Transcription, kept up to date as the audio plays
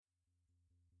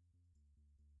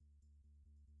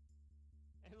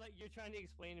like you're trying to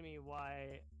explain to me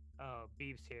why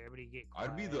Beef's here. Everybody get quiet.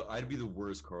 I'd be the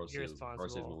worst car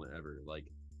salesman ever. Like,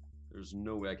 there's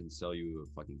no way I can sell you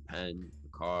a fucking pen,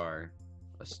 a car,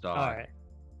 a stock. All right,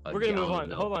 we're gonna move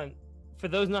on. Hold on. For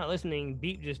those not listening,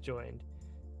 Beep just joined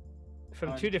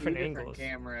from two different angles.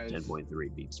 Cameras. 10.3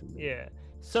 beeps from me. Yeah.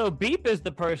 So Beep is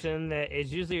the person that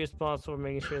is usually responsible for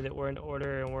making sure that we're in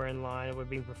order and we're in line and we're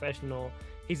being professional.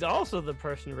 He's also the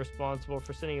person responsible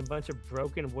for sending a bunch of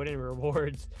broken wooden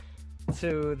rewards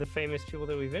to the famous people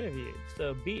that we've interviewed.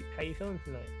 So Beep, how you feeling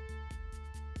tonight?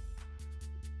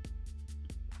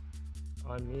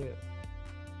 On mute.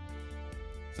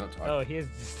 It's not talking. Oh, he is.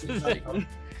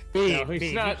 Beep,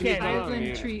 he's not. He's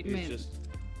silent treatment. Just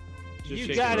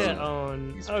you got it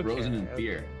on. He's frozen in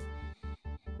fear.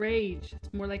 Rage.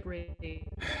 It's more like rage.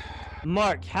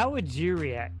 Mark, how would you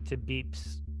react to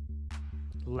Beep's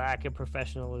lack of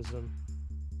professionalism?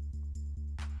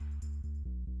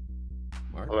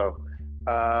 Mark? Hello.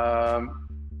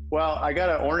 Well, I got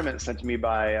an ornament sent to me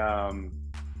by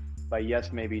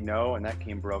Yes Maybe No, and that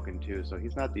came broken too. So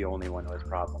he's not the only one who has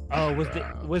problems. Oh, was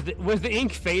the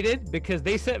ink faded? Because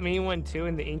they sent me one too,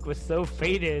 and the ink was so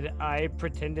faded, I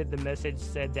pretended the message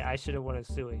said that I should have won a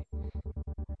Suey.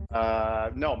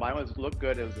 No, mine looked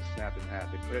good. It was just snapped in half.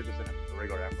 They put it just in a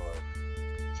regular envelope.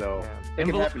 So Yeah. it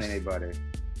can happen to anybody.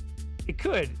 It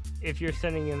could if you're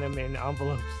sending them in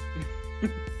envelopes.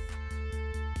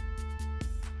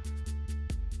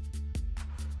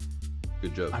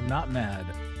 Good joke. I'm not mad.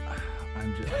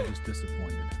 I'm just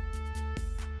disappointed.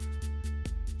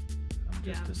 I'm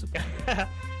just disappointed.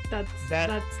 That's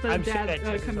the I'm sure dad that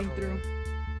touches coming on through.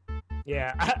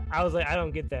 Yeah, I was like, I don't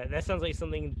get that. That sounds like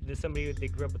something that somebody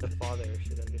that grew up with a father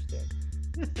should understand.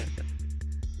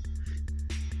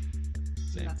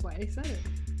 Same. That's why I said it.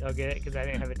 Y'all get it? Because I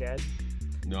didn't have a dad?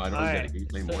 No, I don't All get right, it. Can you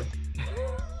play more?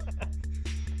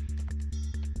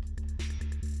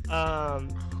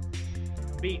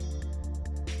 Beat.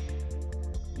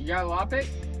 You got a Lopic?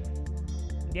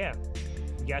 Yeah.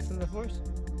 You got something for us?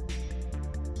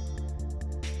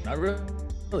 Not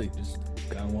really. Just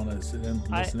kind of want to sit in,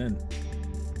 listen in.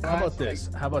 How about this?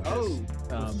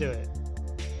 Let's do it.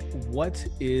 What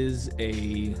is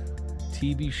a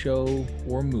TV show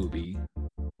or movie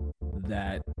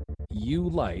that you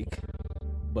like,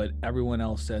 but everyone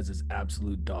else says is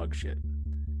absolute dog shit?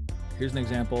 Here's an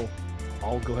example.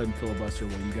 I'll go ahead and filibuster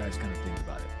while you guys kind of think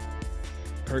about it.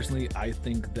 Personally, I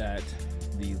think that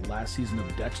the last season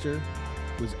of Dexter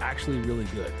was actually really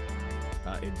good.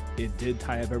 It did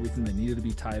tie up everything that needed to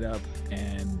be tied up,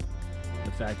 and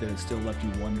the fact that it still left you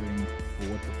wondering, well,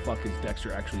 what the fuck is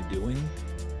Dexter actually doing?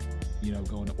 You know,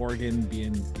 going to Oregon,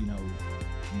 being, you know,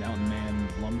 mountain man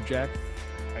lumberjack.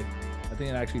 I think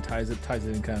it actually ties it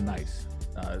in kind of nice.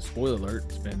 Spoiler alert,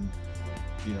 it's been,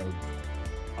 you know,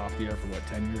 off the air for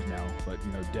 10 years now, but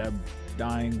you know, Deb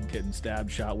dying, getting stabbed,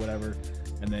 shot, whatever,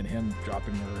 and then him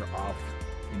dropping her off,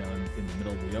 you know, in the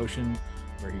middle of the ocean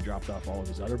where he dropped off all of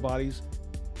his other bodies.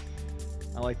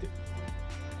 I liked it.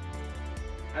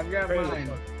 I've got mine,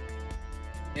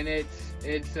 and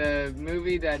it's a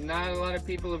movie that not a lot of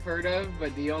people have heard of,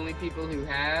 but the only people who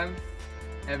have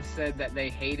said that they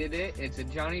hated it. It's a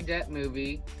Johnny Depp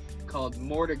movie called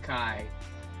Mordecai,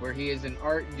 where he is an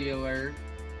art dealer,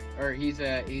 or he's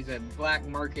a black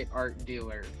market art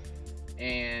dealer,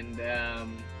 and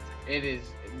it is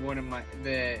one of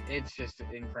it's just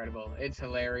incredible. It's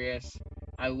hilarious.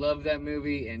 I love that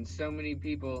movie, and so many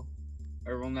people,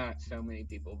 or well, not so many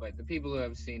people, but the people who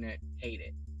have seen it hate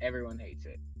it. Everyone hates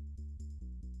it.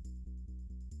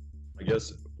 I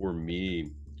guess for me,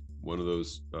 one of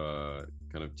those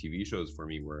kind of TV shows for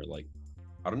me where, like,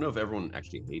 I don't know if everyone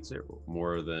actually hates it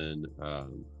more than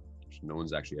no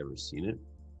one's actually ever seen it.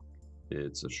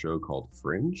 It's a show called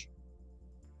Fringe,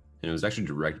 and it was actually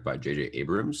directed by J.J.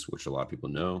 Abrams, which a lot of people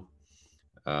know.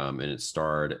 And it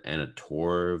starred Anna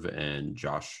Torv and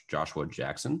Joshua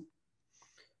Jackson.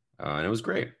 And it was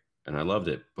great, and I loved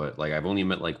it. But like, I've only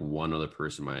met like one other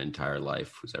person my entire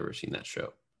life who's ever seen that show,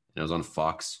 and it was on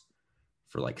Fox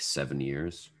for like 7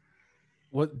 years.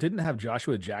 What, didn't have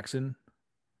Joshua Jackson?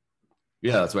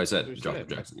 Yeah, that's what I said. Joshua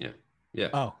Jackson. Yeah.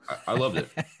 Oh, I loved it.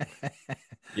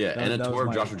 Yeah, Anna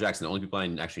Torv, Joshua Jackson. The only people I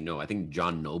actually know. I think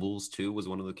John Nobles too was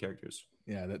one of the characters.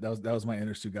 Yeah, that was my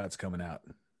inner Stugatz coming out.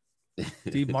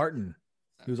 Steve Martin,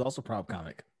 who's also prop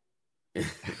comic.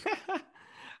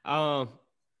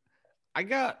 I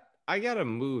got a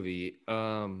movie.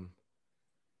 I'm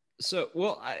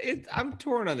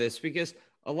torn on this because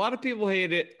a lot of people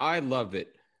hate it. I love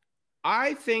it.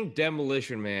 I think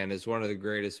Demolition Man is one of the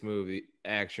greatest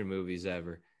action movies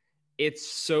ever. It's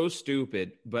so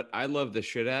stupid, but I love the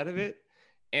shit out of it.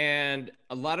 and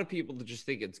a lot of people just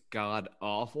think it's god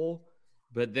awful.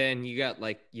 But then you got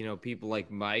like, you know, people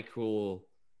like Mike who will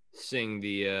sing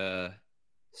the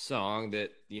song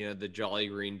that, you know, the Jolly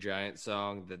Green Giant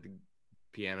song that the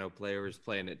piano player was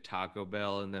playing at Taco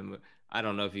Bell. And then I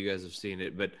don't know if you guys have seen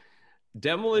it, but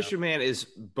Demolition Man is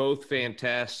both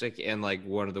fantastic and like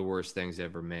one of the worst things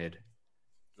ever made.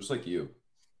 Just like you.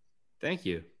 Thank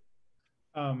you.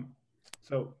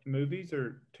 So movies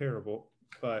are terrible,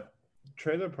 but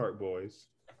Trailer Park Boys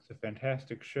is a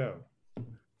fantastic show.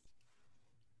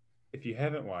 If you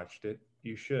haven't watched it,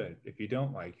 you should. If you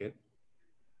don't like it,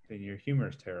 then your humor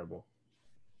is terrible.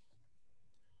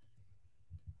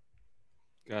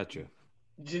 Gotcha.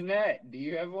 Jeanette, do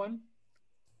you have one?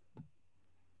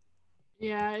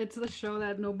 Yeah, it's the show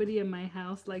that nobody in my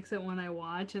house likes it when I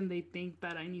watch, and they think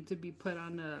that I need to be put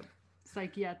on a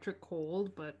psychiatric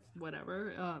hold, but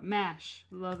whatever. MASH.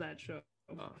 Love that show.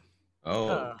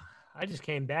 I just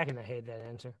came back and I hate that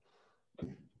answer.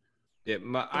 Yeah,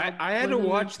 I had to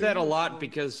watch that a lot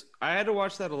because I had to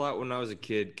watch that a lot when I was a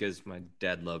kid because my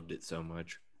dad loved it so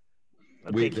much.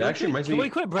 Okay, Wait, that actually reminds can me. we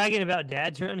quit bragging about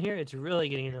dads around here? It's really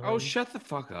getting annoying. Oh, shut the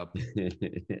fuck up.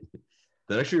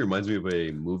 That actually reminds me of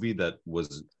a movie that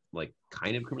was like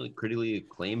kind of critically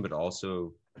acclaimed, but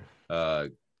also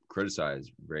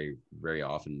criticized very, very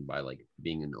often by like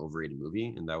being an overrated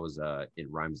movie, and that was It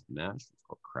Rhymes with MASH. It's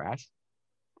called Crash.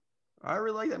 I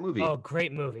really like that movie. Oh,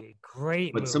 great movie.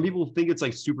 Great But movie. some people think it's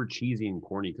like super cheesy and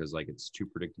corny because like it's too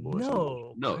predictable. Or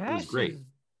something. No, it Crash was great.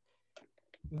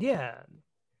 Yeah.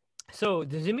 So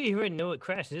does anybody here know what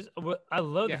Crash is? I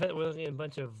love the fact that we're looking at a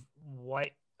bunch of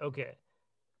white. Okay.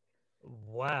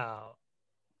 Wow.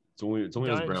 It's only those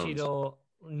Don Browns. Cheadle.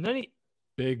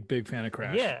 Big fan of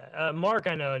Crash. Yeah. Mark,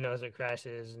 I know, knows what Crash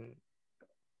is. And,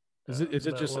 Is it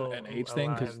but just we'll an age thing?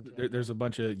 allow Because him to- there's a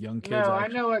bunch of young kids. No, I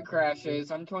actually- know what Crash is.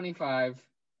 I'm 25.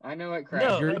 I know what Crash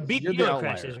No, is. You're beat the you know what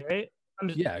Crash outlier. is, right?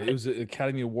 Yeah, it was an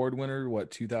Academy Award winner. What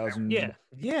 2000? Yeah.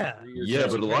 Yeah,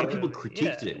 That's but a lot of great people movie.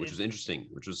 critiqued Yeah, it, which was it's- interesting,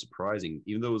 which was surprising.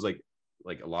 Even though it was like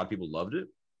a lot of people loved it,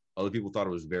 other people thought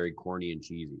it was very corny and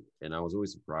cheesy, and I was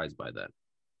always surprised by that.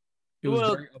 It was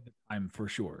Well- very of the time for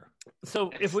sure. So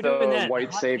if It's we're the doing that,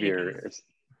 white hot savior. take is-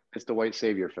 It's the white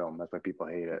savior film. That's why people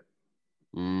hate it.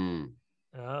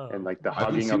 Oh. And like the I've been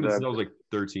hugging seeing of this since the I was like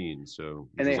 13, so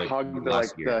and this they was, hug the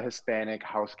last year. the Hispanic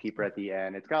housekeeper at the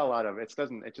end. It's got a lot of it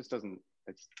just doesn't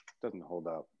hold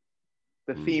up.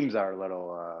 The themes are a little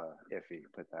iffy,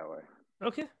 put it that way.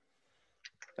 Okay.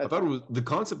 I thought it was the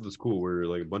concept was cool, where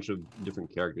like a bunch of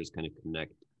different characters kind of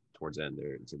connect towards the end.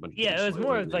 There, it's a bunch. Of Yeah, it different was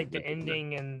more stories of like and the they connect.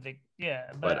 ending and the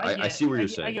But I see where you're I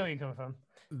saying. get where you're coming from.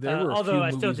 There were a Although few I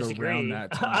still movies around disagree. that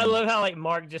I time. love how like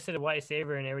Mark just said a white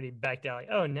savior and everybody backed out like,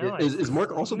 oh no. Is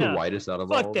Mark also the No. whitest out of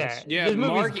Fuck all that. Yeah, This movie's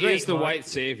Mark great, is the Mark. white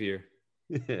savior.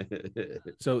 of us?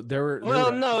 So there were.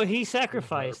 Well, no, he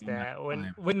sacrificed in that that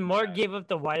when time. Mark gave up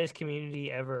the whitest community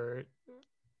ever.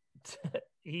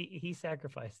 he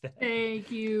sacrificed that.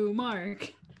 Thank you,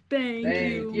 Mark. Thank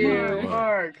Thank you, you, Mark.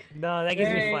 Mark. No, that gives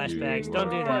me Thank you, flashbacks. Don't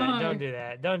do that. Mark. Don't do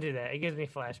that. Don't do that. It gives me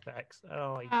flashbacks. I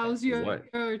don't like How's that. your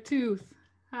What? tooth?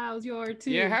 How's your tooth?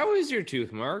 Yeah, how is your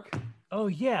tooth, Mark? Oh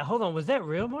yeah, hold on. Was that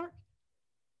real, Mark?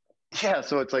 Yeah,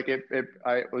 so it's like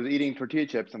I was eating tortilla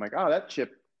chips. I'm like, oh, that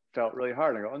chip felt really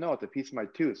hard. And I go, oh no, it's a piece of my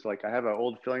tooth. So like I have an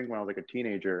old filling when I was like a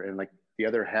teenager, and like the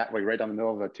other half, like right down the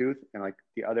middle of the tooth, and like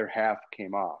the other half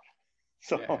came off.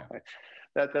 So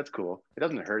Yeah. that's cool. It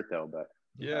doesn't hurt though, but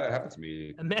Yeah, it happened to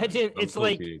me. Imagine I'm it's so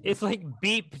like teenager.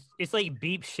 it's like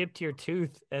beep shipped to your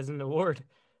tooth as an award.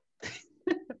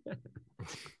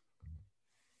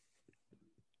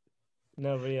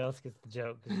 Nobody else gets the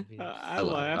joke. 'cause it'd be- I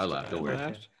laughed. Don't worry.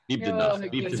 laughed. Beep did Yeah, not.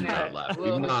 like Beep did Nick- not laugh.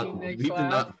 well, Beep not. Nick Beep did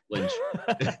not flinch.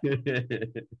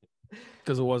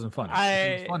 Because it wasn't funny. If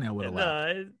it was funny, I would have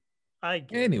laughed. no, I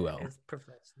get it. Anyway. It's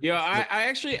professional. Yeah, I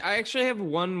actually have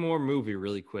one more movie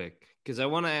really quick because I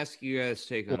want to ask you guys'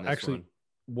 take on Well, this actually,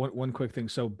 one quick thing.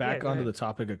 So back go onto ahead. the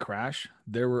topic of Crash,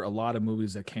 there were a lot of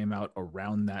movies that came out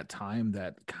around that time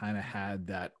that kind of had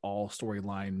that all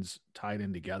storylines tied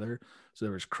in together. So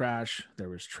there was Crash, there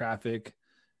was Traffic,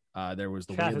 there was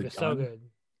The Way Traffic of the is so Gun. good.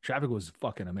 Traffic was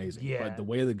fucking amazing. Yeah. But The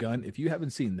Way of the Gun, if you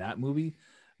haven't seen that movie,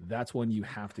 that's one you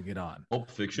have to get on. Pulp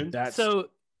Fiction? That's So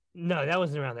no, that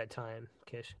wasn't around that time,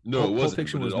 Kish. No, Pulp it wasn't.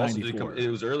 Fiction but was it also did 94. come. It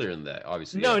was earlier than that,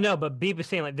 obviously. No, yeah. no, but Beep was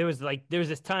saying like there was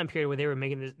this time period where they were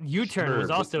making this U-turn Sure, was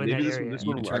but also in maybe that this, area. This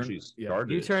one U-turn, actually yeah.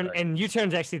 started. U-turn it, and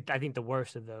U-turn's actually I think the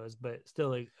worst of those, but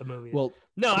still a movie. well,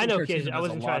 no, I know, Quentin Kish. Tarantino I does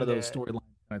wasn't a trying lot of to. those storylines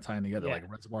kind of tying together, Yeah.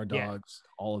 like Reservoir Yeah. Dogs,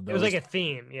 all of those. It was like a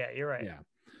theme. Yeah, you're right. Yeah.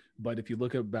 But if you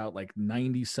look at about like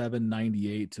 97,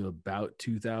 98 to about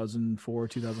 2004,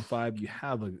 2005, you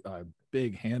have a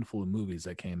big handful of movies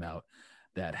that came out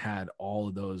that had all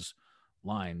of those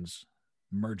lines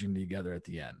merging together at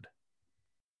the end.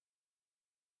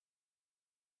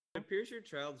 It appears your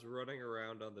child's running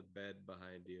around on the bed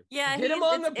behind you. Yeah, Get him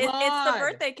on the it's the pod.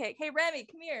 birthday cake. Hey, Remy,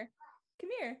 come here. Come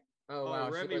here. Oh wow,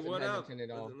 she Remy, wasn't what up?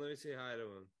 hesitant at all. Let me say hi to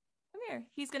him. Come here.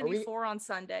 He's gonna Are be we- 4 on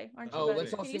Sunday, aren't you? Oh, buddy?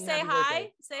 let's all Can you sing say happy hi?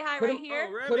 birthday. Say hi Put right him- here.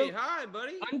 Oh, Put Remy, him- hi,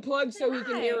 buddy. Unplug so he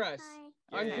can hear Hi. us.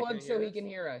 Yeah, Unplug can so hear he us? can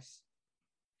hear us.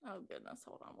 Oh goodness,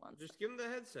 hold on one. Just give him the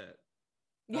headset.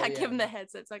 Yeah, Oh, give yeah. him the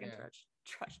headset so I can Yeah.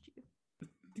 trust you.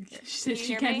 She, you she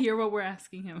hear can't me? hear what we're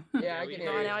asking him. Yeah, I we can can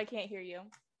hear No, you. now I can't hear you.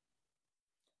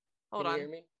 Hold Can on. you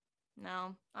hear me?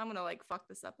 No, I'm gonna like fuck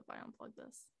this up if I unplug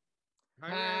this. Hi,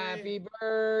 Happy Remy.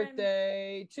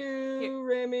 birthday to Here,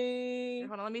 Remy.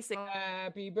 hold on, let me sing.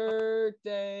 Happy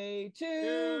birthday to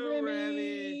To Remy.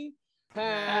 Remy.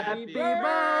 Happy Happy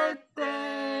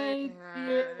birthday,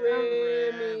 dear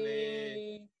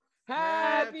Remy.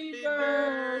 Happy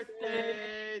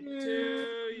birthday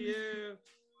to you.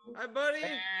 Hi, buddy.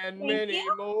 and Thank many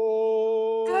you.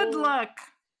 more. Good luck.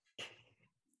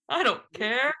 I don't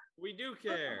care. We do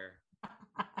care.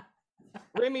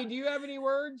 Remy, do you have any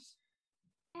words?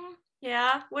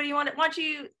 Yeah. What do you want? Why don't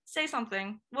you say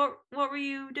something? What were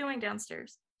you doing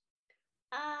downstairs?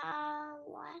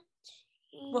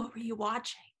 Watching. What were you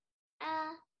watching?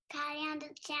 Cloudy and the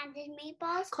Enchanted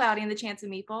Meatballs. Cloudy and the Chance of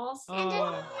Meatballs. And the Oh.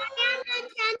 Cloudy and the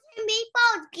Enchanted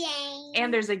Meatballs game.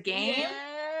 And there's a game.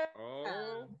 Yeah.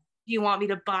 Oh. Do you want me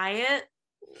to buy it?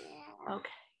 Yeah. Okay.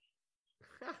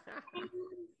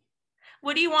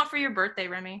 What do you want for your birthday,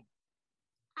 Remy?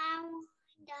 I want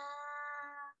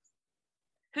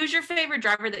Who's your favorite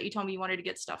driver that you told me you wanted to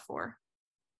get stuff for?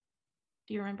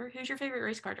 Do you remember? Who's your favorite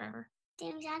race car driver?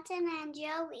 Tim Johnson and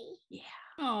Joey. Yeah.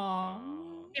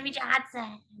 Oh. Jimmy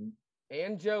Johnson.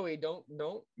 And Joey, don't.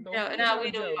 No, forget no, about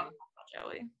we don't Joey. talk about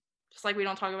Joey. Just like we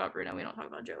don't talk about Bruno, we don't talk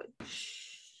about Joey.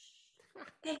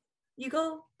 Okay, you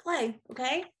go play,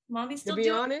 okay? Mommy's To still be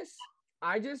doing honest,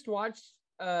 I just watched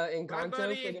Encanto for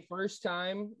buddy. the first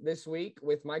time this week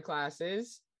with my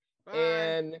classes, Bye.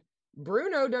 and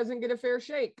Bruno doesn't get a fair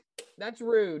shake. That's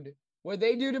rude. What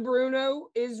they do to Bruno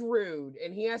is rude,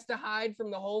 and he has to hide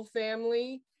from the whole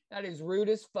family. That is rude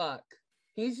as fuck.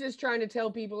 He's just trying to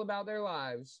tell people about their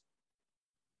lives.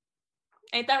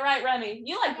 Ain't that right, Remy?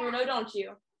 You like Bruno, don't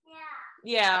you?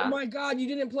 Yeah. Oh Yeah. my God, you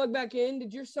didn't plug back in?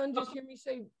 Did your son just hear me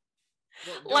say?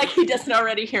 Like he doesn't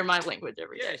already hear my language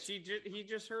every day. Yeah, he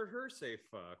just heard her say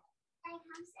fuck. Like,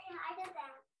 come say hi to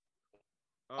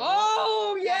them.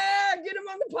 Oh yeah, get him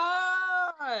on the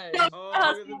pod.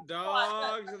 Oh, look at the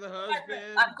dogs and the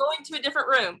husband. I'm going to a different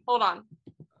room. Hold on.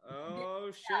 Oh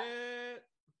shit!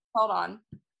 Hold on.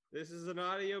 This is an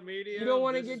audio medium. You don't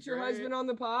want to This get is your great. husband on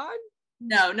the pod?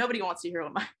 No, nobody wants to hear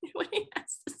what he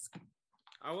has to say.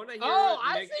 I want to hear. Oh, what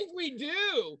I Nick, think we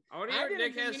do. I want to I hear what didn't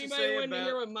Nick think has to anybody say wanted to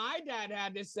hear about. what my dad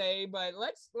had to say, but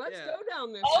let's Yeah. go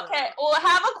down this. Okay, road. well, I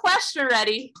have a question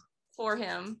ready for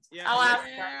him. Yeah, I'll Nick- ask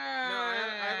him. No, I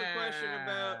have a question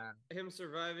about him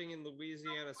surviving in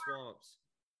Louisiana swamps.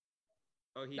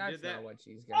 Oh, he That's did that. not what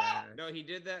she's gonna ask. No, he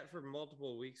did that for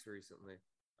multiple weeks recently.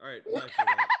 All right, time for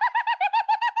that.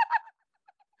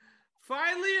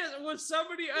 Finally, it was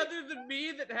somebody other than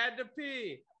me that had to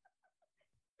pee.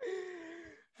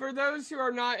 For those who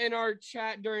are not in our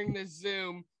chat during this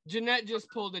Zoom, Jeanette just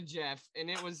pulled a Jeff, and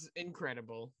it was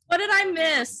incredible. What did I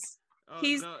miss? Oh,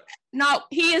 He's no,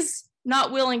 he is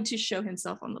not willing to show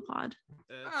himself on the pod.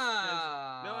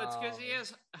 no, it's because he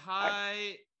has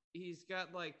high. He's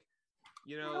got like,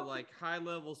 like high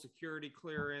level security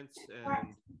clearance,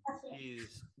 and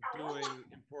he's doing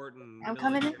important. I'm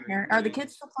coming in military here. Are the things,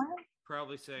 kids still playing?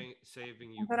 Probably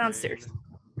saving you. Go downstairs.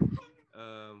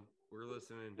 We're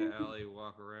listening to Allie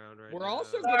walk around right now. We're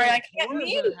also Sorry, getting I a can't tour of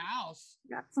mute. her house.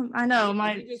 Got some. I know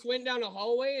We just went down a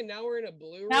hallway, and now we're in a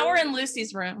blue room. Now we're in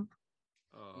Lucy's room.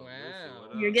 Oh, Wow. Lucy,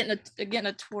 what You're up? getting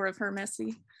a tour of her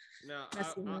messy. Now,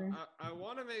 That's weird. I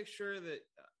want to make sure that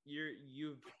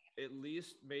you've at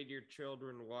least made your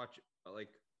children watch like,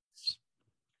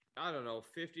 I don't know,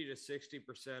 50 to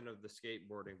 60% of the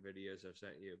skateboarding videos I've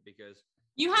sent you, because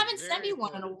You haven't very sent me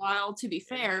one in a important. while, to be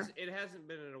fair. it hasn't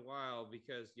been in a while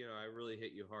because I really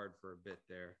hit you hard for a bit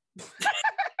there.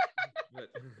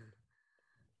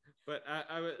 but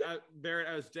Barrett,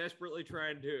 I was desperately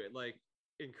trying to like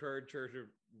encourage her to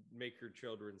make her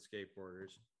children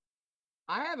skateboarders.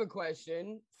 I have a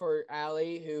question for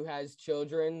Allie, who has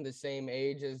children the same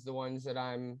age as the ones that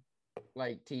I'm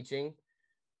like teaching.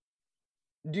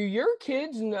 Do your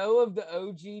kids know of the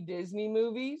OG Disney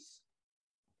movies?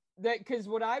 That because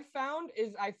what I've found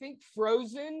is I think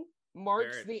Frozen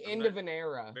marks Barrett, the I'm end not- of an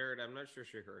era. Barrett, I'm not sure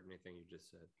she heard anything you just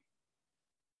said.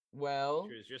 Well,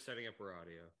 She was just setting up her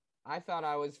audio. I thought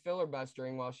I was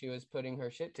filibustering while she was putting her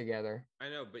shit together. I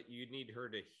know, but you need her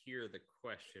to hear the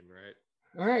question, right?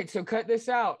 All right, so cut this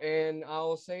out, and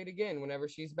I'll say it again whenever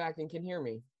she's back and can hear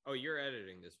me. Oh, you're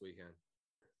editing this weekend.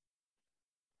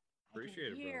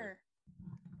 Appreciate it, brother.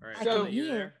 All right, So- Ellie, you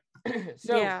there?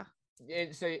 So, Yeah.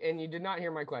 and you did not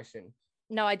hear my question.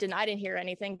 No, I didn't. I didn't hear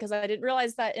anything because I didn't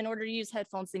realize that in order to use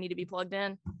headphones, they need to be plugged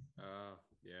in.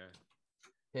 Yeah.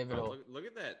 Pivotal. Oh, look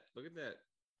at that! Look at that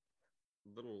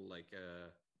little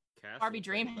castle. Barbie thing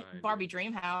Dream, behind Barbie you.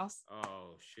 Dream House.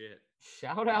 Oh shit!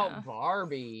 Shout Yeah. out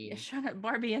Barbie. Yeah, shout out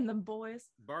Barbie and the boys.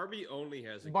 Barbie only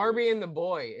has a Barbie gooch. and the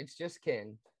boy. It's just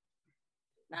Ken.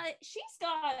 She's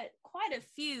got quite a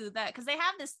few because they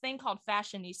have this thing called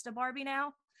Fashionista Barbie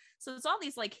now. So it's all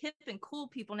these like hip and cool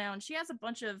people now, and she has a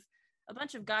bunch of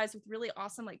guys with really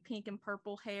awesome like pink and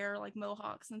purple hair, like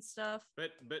mohawks and stuff.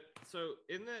 But so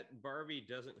in that Barbie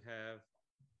doesn't have.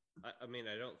 I mean,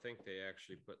 I don't think they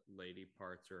actually put lady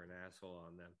parts or an asshole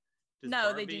on them. Does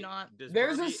No, they do not.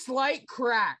 There's a slight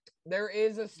crack. There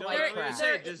is a slight There- crack.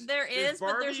 There is,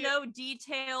 but there's Barbie- no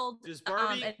detailed Does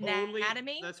Barbie only?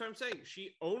 anatomy. That's what I'm saying.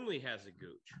 She only has a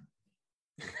gooch.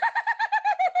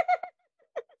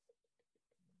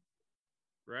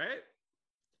 Right?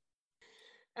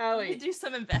 We Allie, could do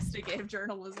some investigative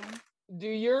journalism. do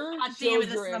your God damn it, this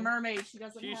is a children? mermaid. She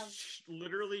doesn't She's have.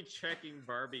 literally checking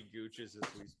Barbie gooches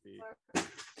as we speak.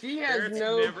 She has Barrett's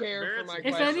no never- care for Barrett's my never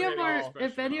If question any of at our all.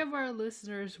 if any of our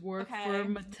listeners work for Okay.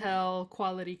 Mattel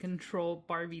Quality Control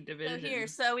Barbie So division, here,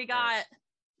 so we got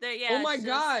there. Yeah. Oh my it's just-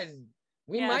 god.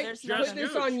 We yeah, might there's put nothing.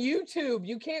 this on YouTube.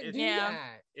 You can't It's- do Yeah.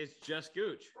 that. It's just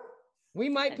gooch. We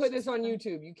might It's put this just on fun.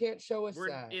 YouTube. You can't show us We're,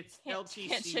 that. it's Can't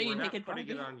LTC. show you We're not naked putting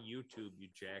it Barbie. on YouTube, you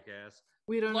jackass.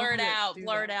 we don't know Blurred how to out, do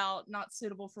blurred that. out, not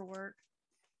suitable for work.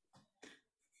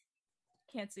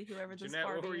 Can't see whoever this Jeanette,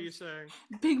 Barbie what were you is. saying?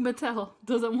 Big Mattel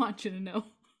doesn't want you to know.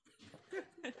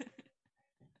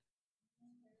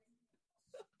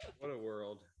 What a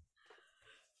world.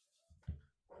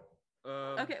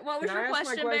 Okay, what was Can I your ask my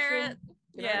question, Barrett?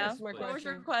 Can I Yeah. ask my What was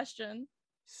your question? question?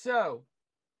 So,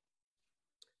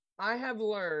 I have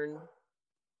learned,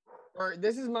 or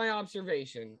this is my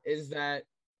observation, is that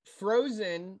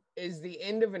Frozen is the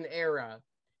end of an era,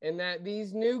 and that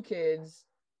these new kids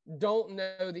don't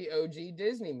know the OG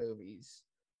Disney movies.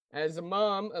 As a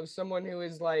mom of someone who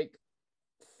is like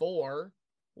 4,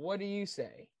 what do you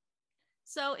say?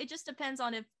 So it just depends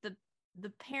on if the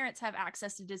parents have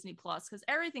access to Disney Plus because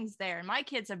everything's there. And my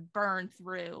kids have burned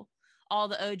through all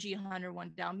the OG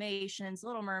 101 Dalmatians,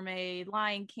 Little Mermaid,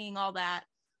 Lion King, all that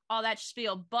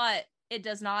spiel. But it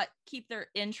does not keep their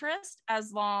interest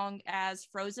as long as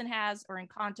Frozen has, or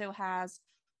Encanto has,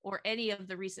 or any of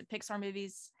the recent Pixar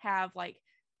movies have, like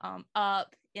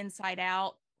Up, Inside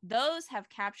Out. Those have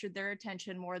captured their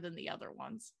attention more than the other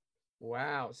ones.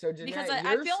 Wow. So Jeanette, Because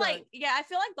I your feel son- like I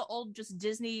feel like the old just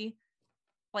Disney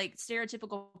like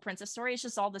stereotypical princess story is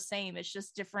just all the same. It's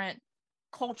just different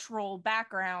cultural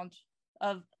background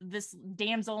of this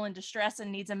damsel in distress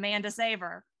and needs a man to save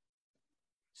her.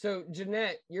 So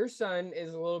Jeanette, your son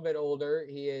is a little bit older.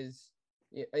 He is,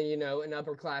 an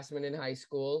upperclassman in high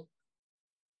school.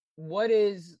 What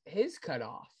is his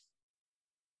cutoff?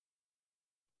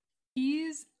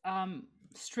 He's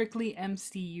strictly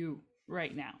MCU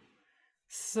right now.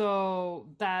 So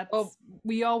that's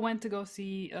we all went to go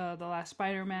see the last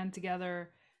Spider-Man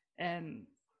together, and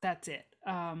that's it.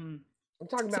 I'm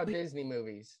talking about Disney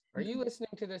movies. Are you listening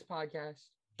to this podcast?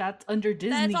 That's under Disney.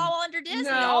 That's all under Disney.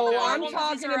 All No, the I'm Marvel movies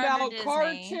talking are under about Disney.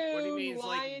 cartoon, What do you mean? It's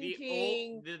Lion like the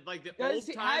King. old, the Has old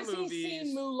he, time has movies. he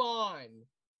seen Mulan?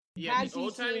 Yeah, Has the he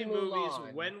old timey seen movies.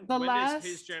 Mulan? When The when last- does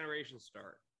his generation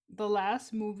start? The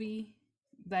last movie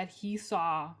that he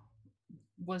saw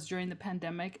was during the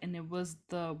pandemic, and it was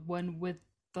the one with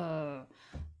the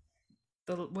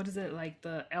what is it, like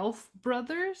the Elf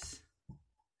brothers?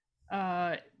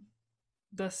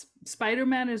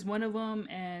 Spider-Man is one of them,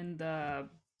 and the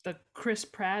Chris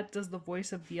Pratt does the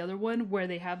voice of the other one, where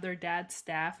they have their dad's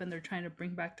staff and they're trying to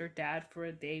bring back their dad for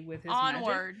a day with his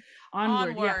Onward. magic.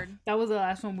 Onward. Yeah, Onward. that was the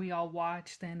last one we all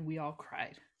watched, and we all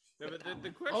cried. No, but the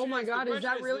question Oh my is, God, the is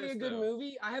that question really this, a good though.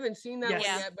 movie? I haven't seen that Yes. one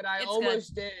Yeah, yet, but I it's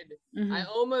almost did. Mhm. I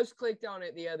almost clicked on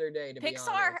it the other day. To be honest.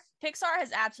 Pixar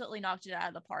has absolutely knocked it out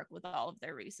of the park with all of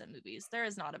their recent movies. There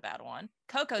is not a bad one.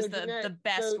 Coco's So, the Jeanette,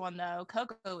 best so- one though.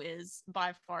 Coco is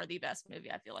by far the best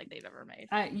movie I feel like they've ever made.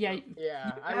 Yeah, Yeah,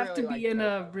 you I have really to be like in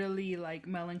Coco. a really like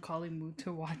melancholy mood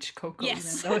to watch Coco,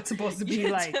 Yes. even though it's supposed to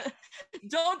be like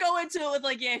Don't go into it with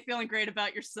like, yeah, feeling great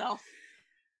about yourself.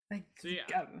 Like, So, yeah,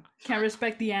 can't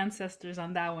respect the ancestors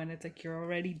on that one. It's like you're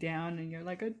already down, and you're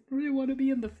like, I really want to be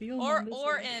in the field. Or on this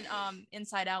or one. in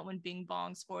Inside Out when Bing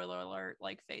Bong, spoiler alert,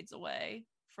 like fades away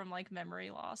from like memory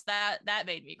loss. That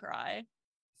made me cry.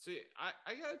 See,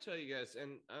 I gotta tell you guys,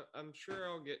 and I'm sure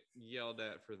I'll get yelled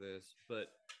at for this, but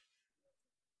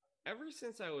ever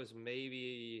since I was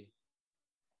maybe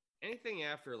anything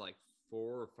after like 4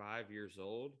 or 5 years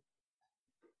old,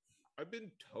 I've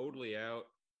been totally out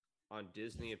on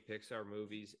Disney and Pixar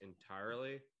movies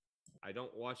entirely. I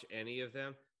don't watch any of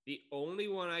them. The only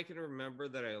one I can remember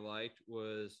that I liked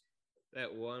was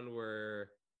that one where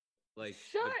like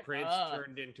Shut the prince up.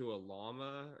 turned into a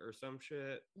llama or some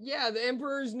shit. Yeah, The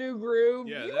Emperor's New Groove.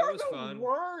 Yeah, You that are was the fun.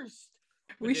 worst.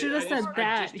 We should have said I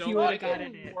that. just He don't would have like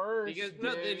gotten it. it. Worst, Because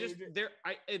no,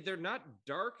 dude. they're not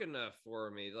dark enough for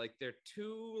me. Like they're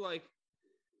too like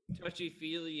touchy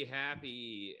feely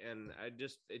happy, and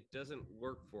it doesn't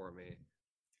work for me.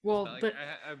 Well, Like,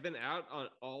 I've been out on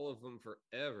all of them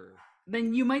forever.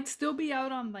 then you might still be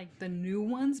out on like the new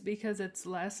ones because it's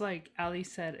less, like Ali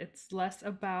said, it's less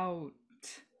about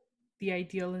the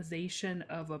idealization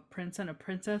of a prince and a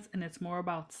princess, and it's more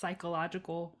about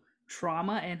psychological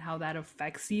trauma and how that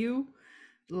affects you.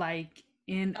 Like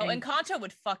in Encanto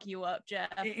would fuck you up, Jeff.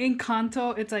 in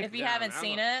Kanto, it's like If you haven't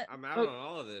seen it, I'm out on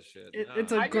all of this shit.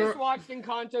 it's I just watched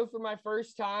Encanto for my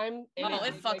first time. And it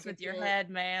did fucks make a with your tear. head,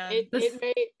 man.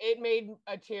 It made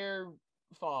a tear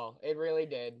fall. It really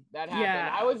did. That happened.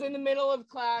 Yeah. I was in the middle of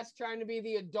class trying to be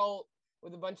the adult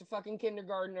with a bunch of fucking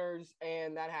kindergartners,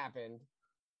 and that happened.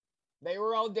 They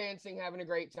were all dancing, having a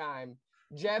great time.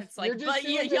 Jeff, It's like, you're just but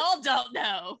doing y'all don't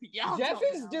know. Y'all Jeff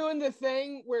don't is know. doing the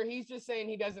thing where he's just saying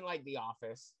he doesn't like The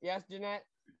Office. Yes, Jeanette?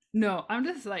 no, I'm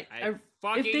just like I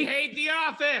fucking hate The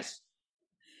Office.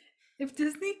 If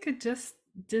Disney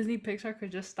Pixar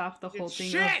could just stop the whole It's thing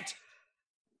shit.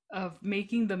 of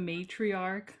making the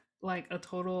matriarch like a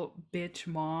total bitch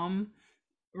mom,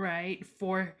 right?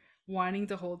 For wanting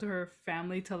to hold her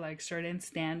family to like certain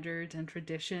standards and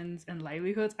traditions and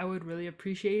livelihoods, I would really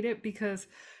appreciate it because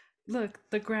look,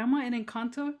 the grandma in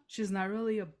Encanto, she's not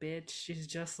really a bitch. She's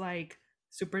just like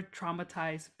super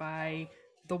traumatized by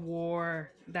the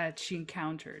war that she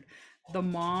encountered. The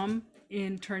mom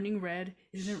in Turning Red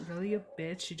isn't really a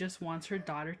bitch. She just wants her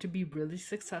daughter to be really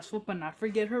successful but not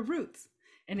forget her roots.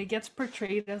 And it gets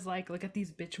portrayed as like, look at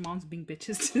these bitch moms being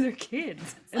bitches to their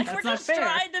kids. And Like that's we're not just fair.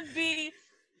 trying to be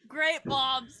great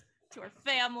moms to our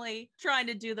family, trying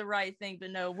to do the right thing, but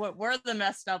no, we're the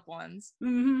messed up ones.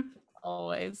 Mm-hmm.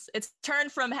 Always. It's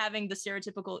turned from having the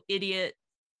stereotypical idiot,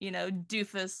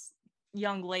 doofus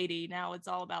young lady. Now it's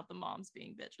all about the moms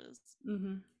being bitches.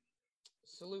 Mm-hmm.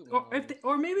 Salute.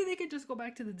 Or maybe they could just go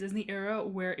back to the Disney era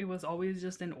where it was always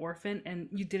just an orphan and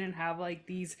you didn't have like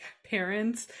these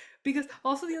parents. Because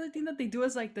also the other thing that they do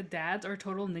is like the dads are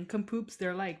total nincompoops.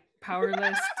 They're like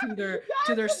powerless to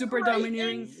their super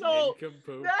domineering. So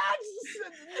Nincompoop.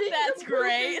 that's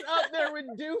great. is up there with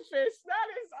doofus. That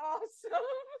is awesome.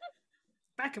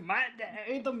 Back in my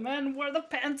day, the men wore the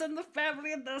pants in the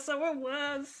family, and that's how it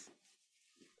was.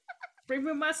 Bring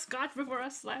me my scotch before I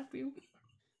slap you.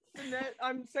 Jeanette,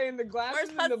 I'm saying the glasses Where's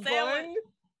in my the sandwich? bun.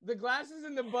 The glasses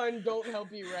in the bun don't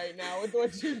help you right now with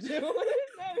what you're doing.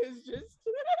 That is just.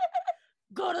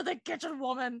 Go to the kitchen,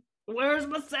 woman. Where's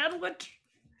my sandwich?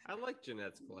 I like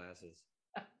Jeanette's glasses.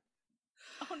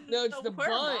 Oh, No, it's the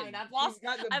where are bun. mine? I've She's lost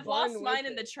got the I've bun lost mine with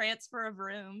in the it. transfer of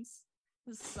rooms.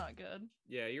 This is not good.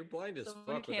 Yeah, you're blind as Someone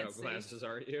fuck can't without see. glasses,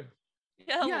 aren't you?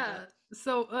 Yeah. a little Yeah. bit.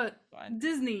 So, Fine.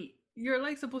 Disney, you're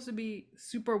like supposed to be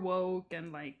super woke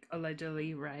and like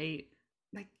allegedly, right?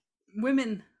 Like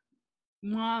women,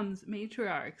 moms,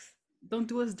 matriarchs. Don't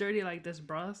do us dirty like this,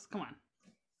 bros. Come on.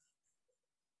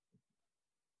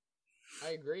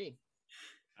 I agree.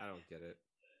 I don't get it.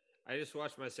 I just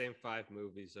watch my same 5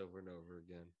 movies over and over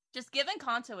again. Just give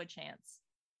Encanto a chance.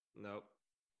 Nope.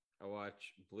 I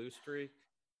watch Blue Streak.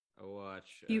 I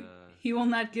watch He will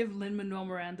not give Lin-Manuel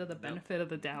Miranda the benefit of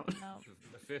the doubt. No.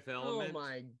 The Fifth Oh Element.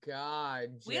 my god.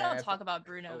 We don't Jeff. talk about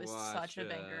Bruno. I It's watch, such a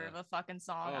banger of a fucking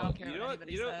song. I Oh, don't care you what know what?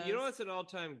 anybody You know, says. you know what's an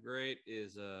all-time great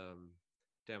is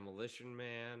Demolition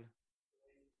Man.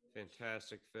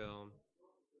 Fantastic film.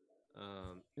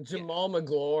 Jamal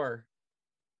McGlure.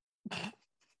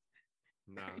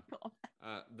 No.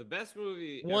 The best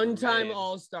movie. One ever time made-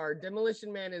 All-Star.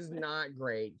 Demolition Man is not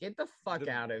great. Get the fuck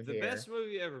out of the here. best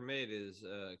movie ever made is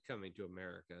Coming to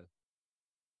America.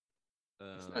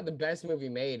 It's not the best movie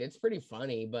made. It's pretty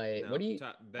funny, but No, what do you?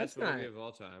 best that's movie not- of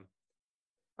all time.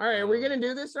 All right, are we gonna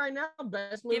do this right now?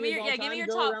 Best movie Give me of your all time. give me your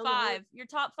Go top around the room? 5. Your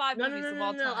top 5 No, no, movies no, of no,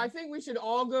 all no. time. I think we should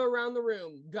all go around the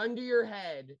room. Gun to your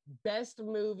head. Best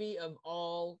movie of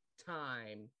all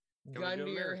time. gun to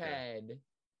to your America. head.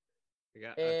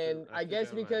 I And threw I guess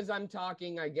down mine. because I'm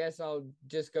talking, I guess I'll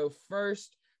just go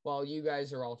first while you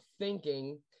guys are all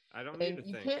thinking. I don't need And to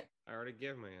you think. can't, I already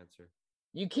gave my answer.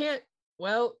 you can't,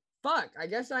 well, fuck. I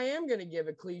guess I am going to give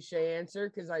a cliche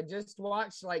answer because I just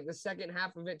watched like the second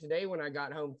half of it today when I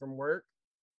got home from work.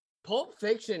 Pulp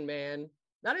Fiction, man.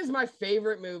 That is my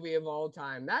favorite movie of all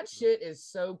time. That shit is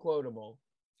so quotable.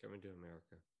 Coming to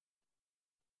America.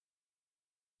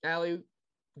 Allie,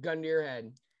 gun to your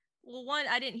head. Well, one,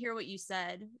 I didn't hear what you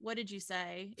said. What did you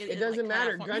say? It doesn't like, cut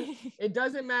matter. out for Gun. me. It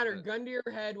doesn't matter. Gun to your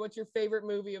head. What's your favorite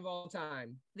movie of all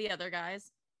time? The Other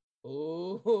Guys.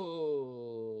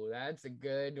 Ooh, that's a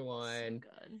good So one.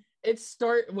 good. It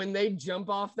when they jump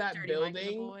off that Dirty Mike and the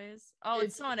building. Boys. Oh,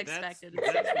 it's so unexpected.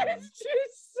 that's- It's so good. It's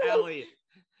just so Allie,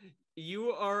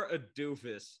 you are a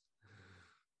doofus.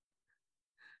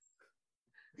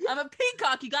 I'm a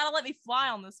peacock. You gotta let me fly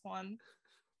on this one.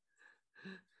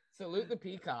 salute the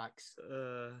peacocks.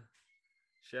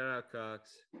 Shout out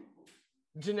Cox.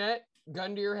 Jeanette,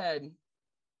 gun to your head.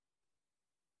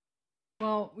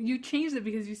 Well, you changed it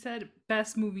because you said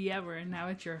best movie ever, and now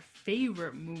it's your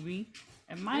favorite movie.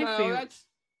 And my No, favorite. that's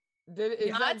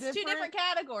is No, that it's two different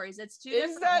categories. It's two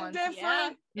Is different that ones.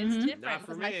 different? Yeah, it's Mhm. different. Not for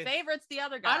Because my me. favorite's The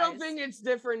Other Guys. I don't think it's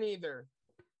different either.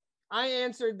 I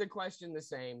answered the question the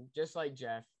same, just like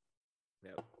Jeff.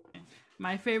 Yep.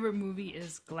 My favorite movie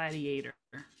is Gladiator.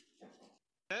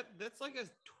 That's like a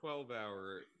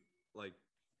 12-hour like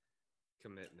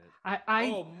commitment. I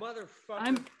Oh motherfucker!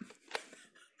 I'm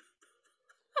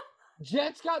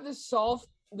Jet's got the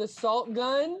salt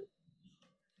gun.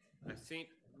 I seen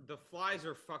the flies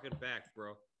are fucking back,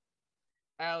 bro.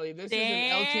 Allie, this is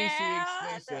an LTC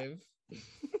Dad. exclusive.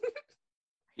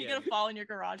 You Yeah. gonna fall in your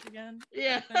garage again?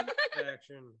 Yeah.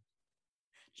 Action.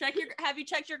 Have you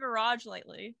checked your garage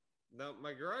lately? No,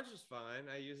 my garage is fine.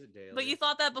 I use it daily. But you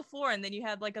thought that before, and then you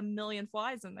had like a million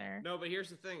flies in there. No, but here's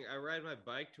the thing. I ride my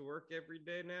bike to work every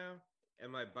day now,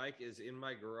 and my bike is in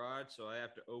my garage, so I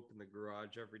have to open the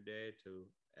garage every day to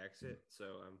exit.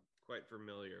 So I'm quite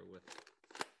familiar with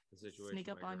the situation. Sneak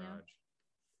in up my on you. garage.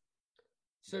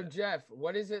 So Yeah. Jeff,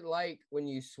 what is it like when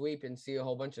you sweep and see a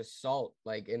whole bunch of salt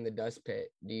like in the dust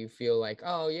pit? Do you feel like,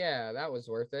 oh yeah, that was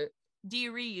worth it? Do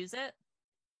you reuse it?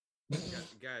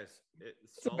 Guys,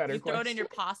 It's a better You throw it in your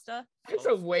question. pasta? It's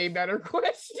a way better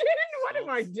question. What am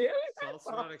I Salt's- doing? Salt's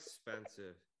not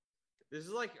expensive. This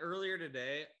is like earlier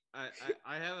today. I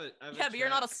have a Yeah, but you're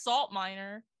not a salt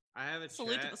miner. I have a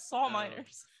Salute to chat, the salt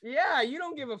miners. Yeah, you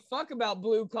don't give a fuck about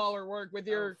blue collar work with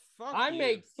your. fuck I you.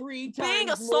 make 3 times. Being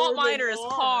a more salt than miner is you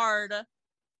are. hard.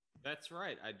 That's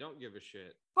right. I don't give a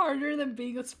shit. harder than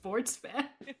being a sports fan.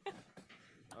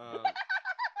 God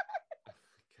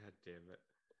damn it.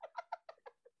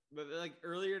 But like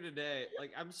earlier today,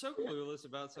 like I'm so clueless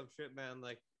about some shit, man.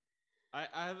 Like I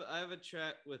have a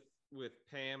chat with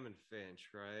Pam and Finch,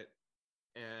 right?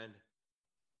 And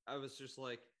I was just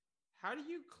like, how do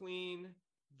you clean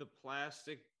the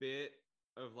plastic bit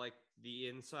of like the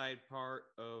inside part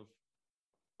of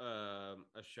a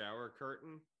shower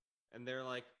curtain? And they're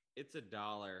like, it's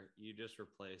 $1. You just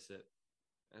replace it.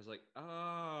 I was like,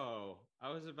 oh, I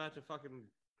was about to fucking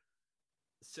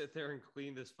sit there and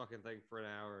clean this fucking thing for an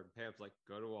hour. And Pam's like,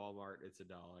 go to Walmart. It's $1.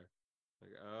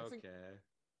 Like, okay.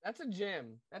 That's a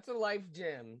gym. That's a life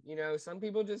gym. You know, some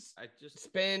people just I just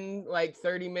spend like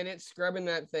 30 minutes scrubbing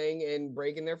that thing and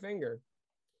breaking their finger.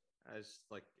 I just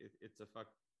like it's a fuck.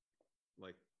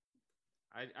 Like,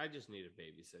 I just need a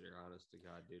babysitter. Honest to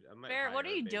God, dude. I might Barrett, what are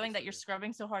hire a you doing that you're babysitter.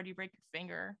 scrubbing so hard you break your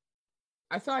finger?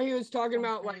 I thought he was talking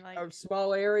Sounds about very like like- a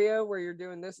small area where you're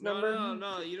doing this No, number.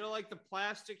 no. You know, like the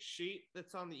plastic sheet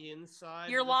that's on the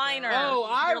inside. Your of the shower? liner.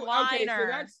 Oh, Your okay. So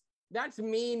liner. that's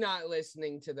me not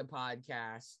listening to the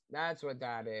podcast. That's what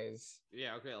that is.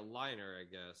 Yeah, okay, a liner, I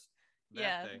guess. That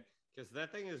Yeah. thing. Because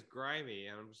that thing is grimy,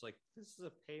 and I'm just like, this is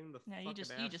a pain in the No, fucking you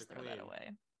just ass to throw that clean.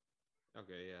 away.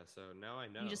 Okay, yeah. So now I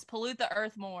know. You just pollute the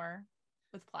earth more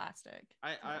with plastic.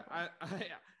 I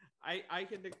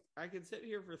can sit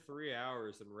here for 3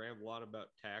 hours and ramble on about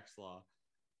tax law,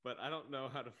 but I don't know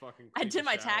how to fucking. I clean did a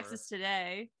my shower. taxes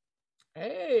today.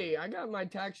 Hey, I got my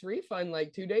tax refund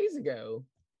like 2 days ago.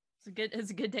 It's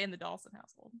a good day in the Dawson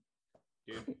household.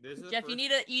 Dude, this is the Jeff,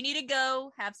 first- you need to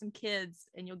go have some kids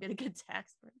and you'll get a good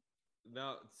tax break.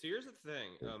 No, so here's the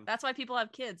thing. That's why people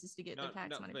have kids, is to get no, their tax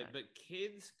no, money back. but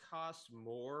kids cost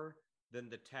more than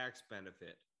the tax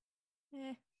benefit.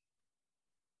 Eh.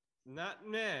 Not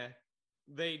nah,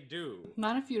 they do.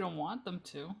 Not if you don't want them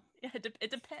to. Yeah,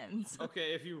 it depends.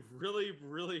 Okay, if you really,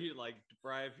 really like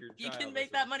deprive your You child can of make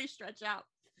some- that money stretch out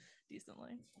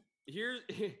decently. Here's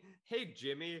hey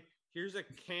Jimmy, here's a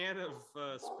can of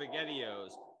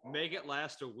SpaghettiOs. Make it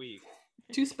last a week.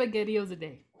 2 SpaghettiOs a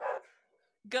day.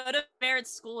 Go to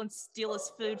Barrett's school and steal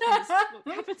his food from his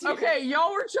cafeteria. Okay,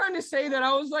 y'all were trying to say that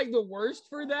I was like the worst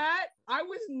for that. I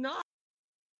was not.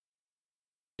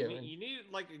 You need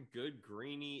like a good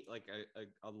greeny, like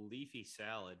a leafy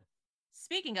salad.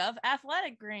 Speaking of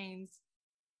athletic greens.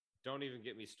 Don't even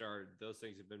get me started. Those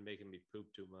things have been making me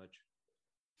poop too much.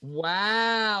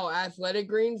 Wow, athletic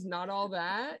greens, not all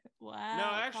that. Wow.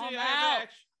 No, actually,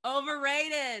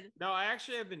 Overrated. No, I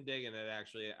actually have been digging it.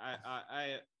 Actually,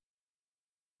 I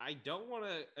don't want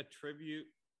to attribute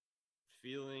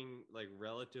feeling like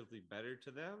relatively better to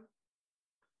them,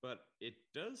 but it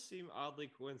does seem oddly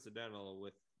coincidental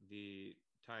with the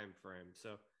time frame.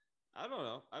 So I don't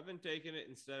know. I've been taking it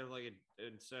instead of like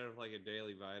a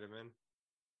daily vitamin,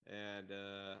 and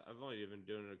I've only been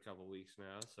doing it a couple weeks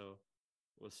now. So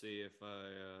we'll see if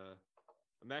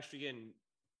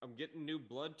I'm getting new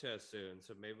blood tests soon.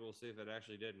 So maybe we'll see if it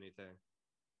actually did anything.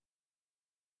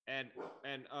 And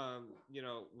you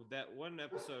know, that one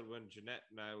episode when Jeanette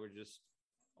and I were just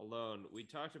alone, we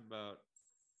talked about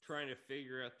trying to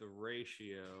figure out the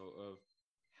ratio of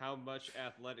how much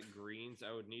athletic greens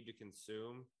I would need to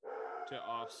consume to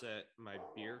offset my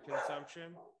beer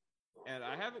consumption. And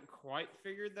I haven't quite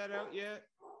figured that out yet,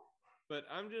 but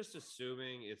I'm just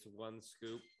assuming it's 1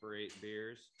 scoop for 8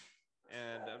 beers.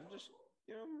 And I'm just,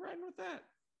 I'm riding with that.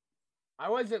 I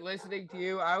wasn't listening to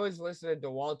you. I was listening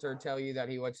to Walter tell you that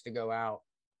he wants to go out.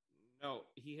 No,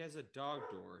 he has a dog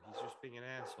door. He's just being an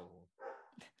asshole.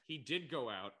 He did go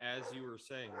out as you were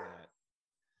saying that.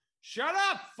 Shut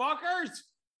up, fuckers!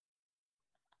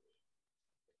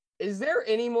 Is there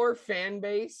any more fan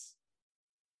base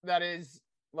that is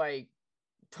like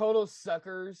total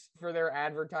suckers for their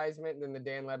advertisement than the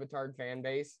Dan Le Batard fan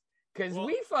base? Because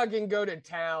we fucking go to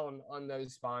town on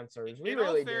those sponsors. We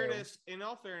really do. In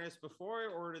all fairness, before I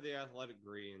ordered the athletic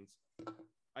greens,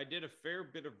 I did a fair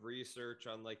bit of research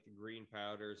on like the green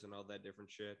powders and all that different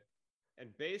shit.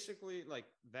 And basically, like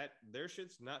that, their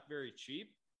shit's not very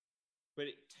cheap, but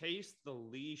it tastes the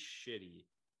least shitty.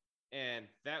 And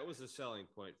that was a selling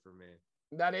point for me.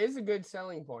 That is a good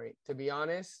selling point, to be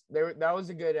honest. That was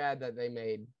a good ad that they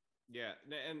made. Yeah,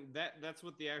 and that's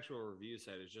what the actual review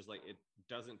said. It's just like it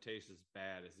doesn't taste as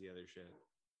bad as the other shit.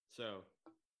 So,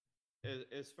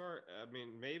 as far, I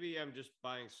mean, maybe I'm just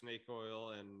buying snake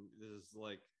oil and this is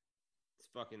like it's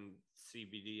fucking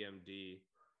CBDMD.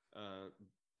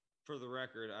 For the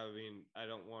record, I mean, I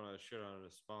don't want to shit on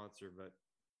a sponsor, but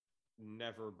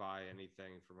never buy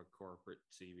anything from a corporate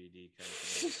CBD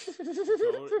company.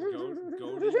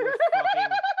 go to your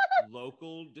fucking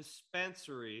local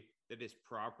dispensary that is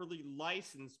properly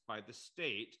licensed by the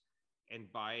state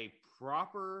and buy a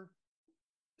proper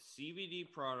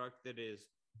CBD product that is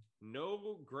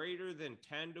no greater than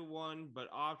 10-1,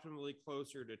 but optimally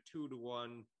closer to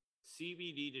 2-1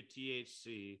 CBD to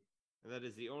THC. And that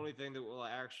is the only thing that will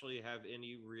actually have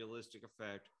any realistic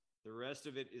effect. The rest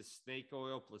of it is snake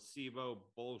oil, placebo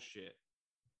bullshit.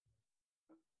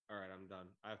 All right, I'm done.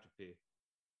 I have to pee.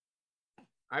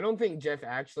 I don't think Jeff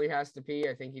actually has to pee.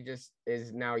 I think he just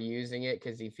is now using it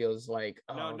because he feels like,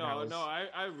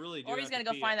 I really do. Or he's gonna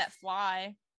go find that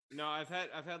fly. No, I've had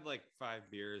like 5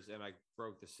 beers and I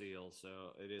broke the seal, so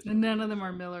it is. And none of them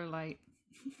are Miller Lite.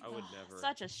 I would never.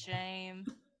 Such a shame.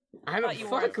 I don't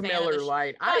fuck Miller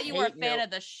Lite. I thought you were a fan of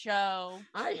the show.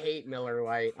 I hate Miller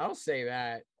Lite. I'll say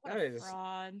that. What a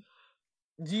fraud.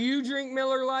 Do you drink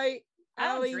Miller Lite? I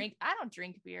don't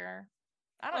drink beer.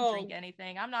 I don't drink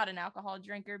anything. I'm not an alcohol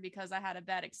drinker because I had a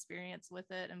bad experience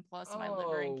with it, and plus my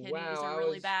liver and kidneys are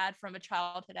really bad from a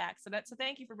childhood accident. So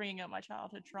thank you for bringing up my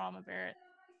childhood trauma, Barrett.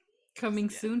 Coming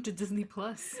soon to Disney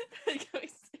Plus.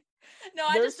 No,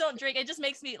 I just don't drink. It just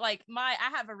makes me like I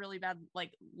have a really bad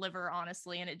like liver,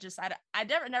 honestly, and it just I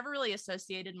never really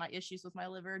associated my issues with my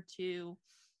liver to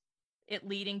it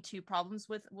leading to problems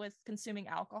with consuming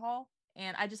alcohol,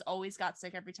 and I just always got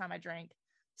sick every time I drank,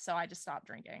 so I just stopped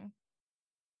drinking.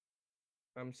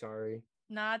 I'm sorry.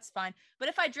 Nah, it's fine. But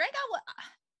if I drank,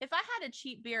 if I had a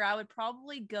cheap beer, I would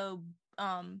probably go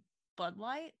Bud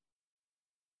Light.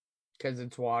 Because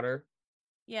it's water.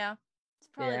 Yeah. It's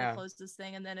probably the closest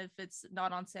thing. And then if it's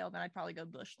not on sale, then I'd probably go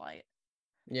Busch Light.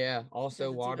 Yeah,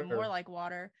 also water. Even more like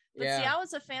water. But see, I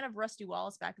was a fan of Rusty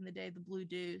Wallace back in the day, the Blue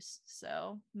Deuce.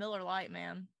 So Miller Lite,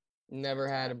 man. Never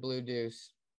had a Blue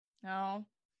Deuce. No.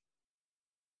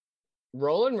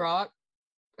 Rolling Rock.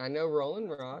 I know Rolling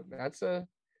Rock. It's an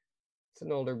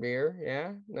older beer.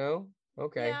 Yeah. No.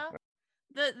 Okay. Yeah.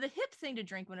 The hip thing to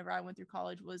drink whenever I went through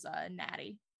college was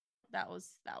Natty. That was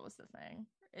the thing.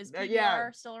 Is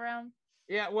PBR still around?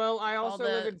 Yeah. Well, I also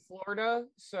live in Florida,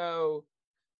 so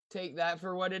take that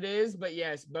for what it is. But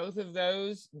yes, both of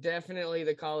those, definitely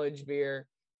the college beer,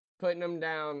 putting them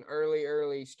down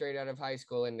early, straight out of high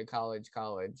school into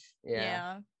college.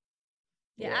 Yeah.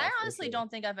 Yeah, Yeah, I for honestly sure.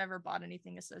 don't think I've ever bought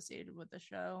anything associated with the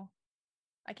show.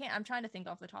 I'm trying to think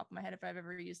off the top of my head if I've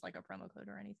ever used like a promo code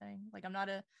or anything. Like I'm not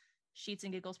a Sheets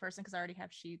and Giggles person because I already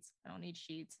have sheets. I don't need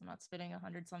sheets. I'm not spending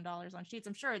 $100 on sheets.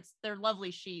 I'm sure they're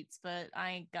lovely sheets, but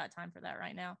I ain't got time for that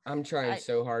right now. I'm trying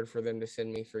so hard for them to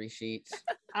send me free sheets.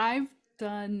 I've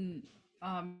done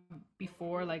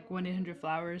before, like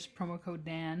 1-800-Flowers promo code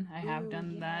Dan. I have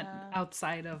done that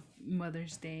outside of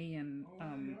Mother's Day, and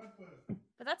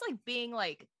but that's like being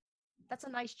like, that's a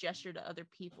nice gesture to other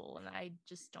people, and I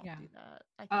just don't do that.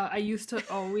 I used to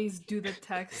always do the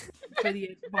text for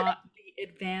the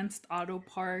advanced auto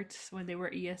parts when they were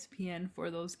ESPN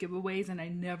for those giveaways, and I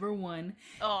never won.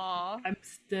 I'm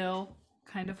still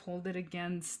kind of hold it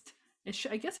against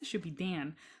I guess it should be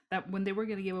Dan, that when they were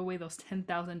going to give away those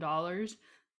 $10,000,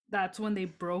 that's when they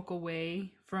broke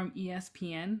away from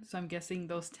ESPN. So I'm guessing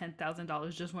those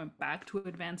 $10,000 just went back to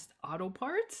advanced auto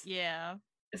parts. Yeah.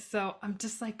 So I'm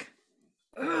just like,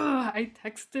 ugh, I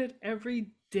texted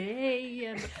every day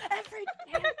and every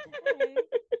day.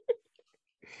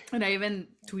 And I even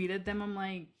tweeted them. I'm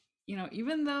like,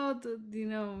 even though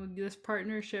this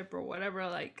partnership or whatever,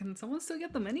 like, can someone still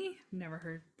get the money? Never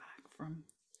heard back from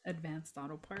Advanced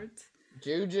Auto Parts.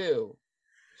 Juju,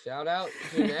 shout out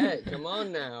Jeanette. Come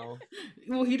on now.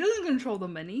 Well, he doesn't control the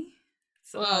money.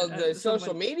 So the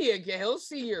social media, he'll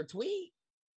see your tweet.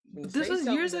 This was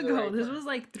years ago. This was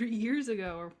like 3 years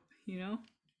ago,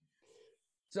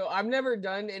 So I've never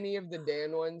done any of the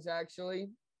Dan ones actually,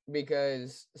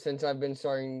 because since I've been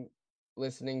starting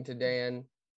listening to Dan,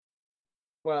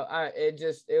 well, it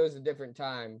was a different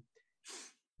time.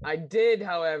 I did,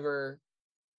 however,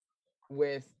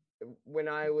 when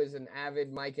I was an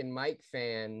avid Mike and Mike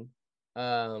fan,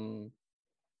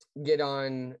 get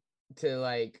on to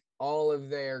like all of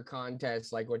their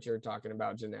contests, like what you're talking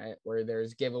about, Jeanette, where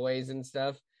there's giveaways and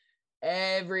stuff.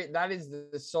 That is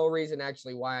the sole reason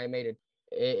actually why I made it.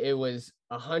 It was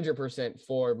 100%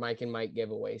 for Mike and Mike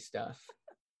giveaway stuff.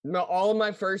 No, all of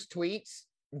my first tweets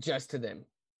just to them.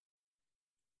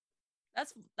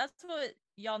 That's what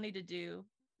y'all need to do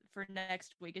for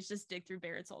next week. Is just dig through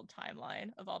Barrett's old timeline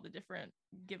of all the different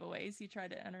giveaways he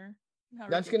tried to enter.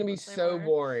 That's gonna be so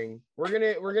boring.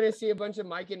 We're gonna see a bunch of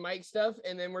Mike and Mike stuff,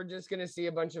 and then we're just gonna see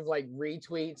a bunch of like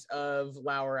retweets of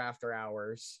Lauer After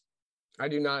Hours. I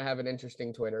do not have an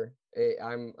interesting Twitter.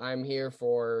 I'm here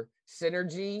for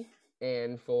synergy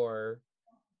and for,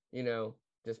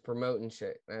 just promoting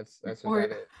shit. That's what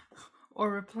that is. Or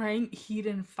we're playing Heat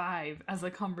 5 as a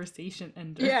conversation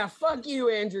ender. Yeah, fuck you,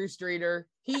 Andrew Streeter.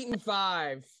 Heat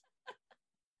 5.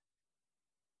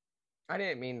 I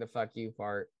didn't mean the fuck you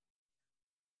part.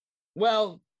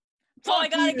 Well, I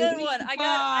got a good one. I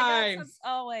got some,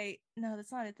 oh wait, no,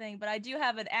 that's not a thing. But I do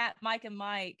have an at Mike and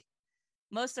Mike.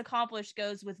 Most accomplished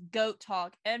goes with GOAT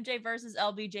talk. MJ versus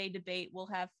LBJ debate will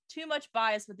have too much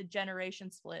bias with the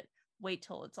generation split. Wait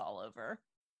till it's all over.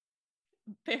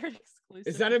 Barrett exclusive.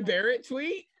 Is that a Barrett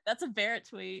tweet? That's a Barrett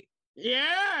tweet.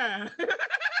 Yeah.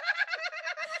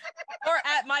 Or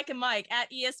at Mike and Mike, at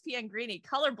ESPN Greeny.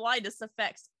 Color blindness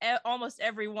affects almost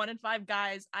every 1 in 5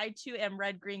 guys. I too am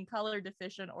red-green color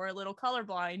deficient or a little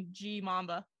colorblind. G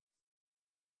Mamba.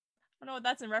 I don't know what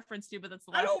that's in reference to, but that's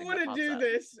the last I don't want to do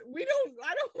this. I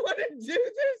don't want to do this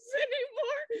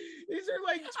anymore. These are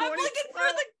like 20. I'm looking for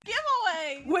the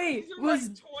giveaway. Wait, was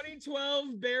like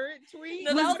 2012 Barrett tweet?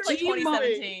 No, that was like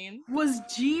 2017. Was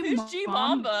Who's G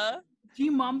Mamba? G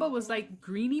Mamba was like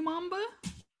Greeny Mamba?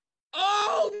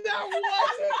 Oh, that was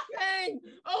a thing.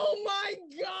 Oh my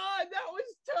God, that was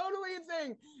totally a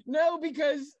thing. No,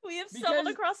 because we have stumbled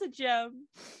across a gem.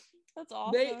 That's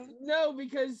awesome.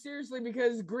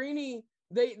 Because Greeny,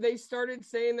 they started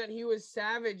saying that he was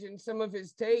savage in some of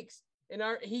his takes, and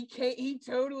he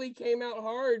totally came out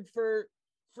hard for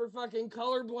fucking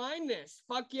color blindness.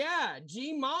 Fuck yeah,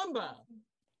 G Mamba.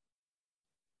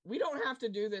 We don't have to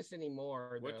do this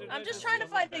anymore. I'm just trying to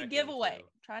find a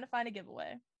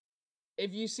giveaway.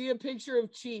 If you see a picture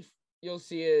of Chief, you'll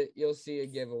see a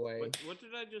giveaway. What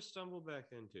did I just stumble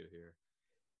back into here?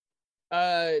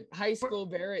 High school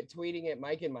Barrett tweeting at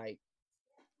Mike and Mike.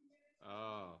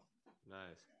 Oh,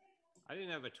 nice. I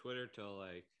didn't have a Twitter till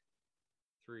like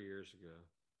 3 years ago.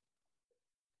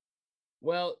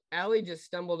 Well, Allie just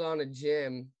stumbled on a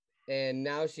gym, and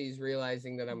now she's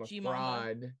realizing that I'm a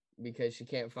fraud because she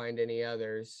can't find any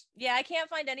others. Yeah, I can't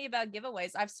find any about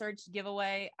giveaways. I've searched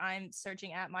giveaway. I'm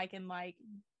searching at Mike and Mike.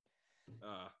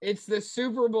 It's the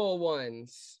Super Bowl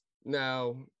ones.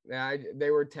 No, they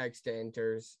were text to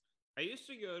enters. I used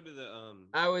to go to the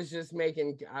I was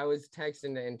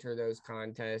texting to enter those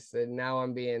contests, and now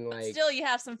I'm being But like, still, you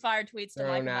have some fire tweets to Mike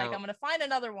thrown and Mike. out. I'm gonna find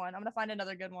another one. I'm gonna find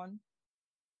another good one.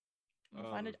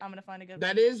 I'm gonna find a good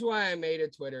that one. is why I made a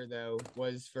Twitter though,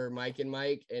 was for Mike and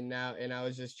Mike, and I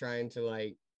was just trying to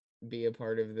like be a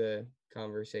part of the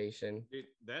conversation. Dude,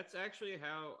 that's actually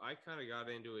how I kind of got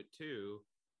into it too,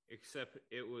 except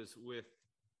it was with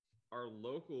our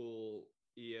local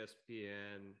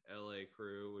ESPN LA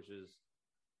crew, which is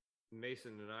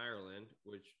Mason in Ireland,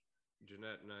 which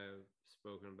Jeanette and I have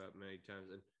spoken about many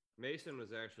times. And Mason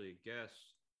was actually a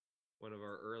guest, one of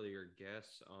our earlier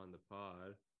guests on the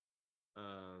pod.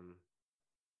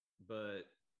 But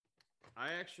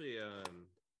I actually,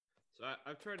 so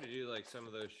I've tried to do like some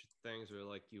of those things where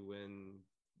like you win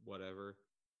whatever.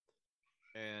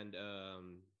 And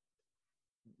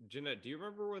Jeanette, do you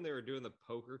remember when they were doing the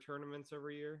poker tournaments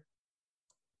every year?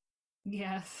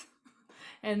 Yes.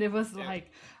 And it was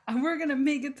like, we're gonna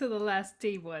make it to the last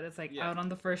table, and it's like out on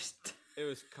the first. It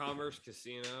was Commerce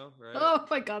Casino, right? Oh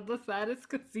my god, the saddest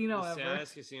casino ever.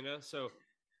 Saddest casino. So,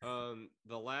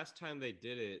 the last time they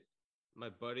did it, my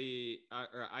buddy,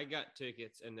 I got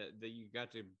tickets, and you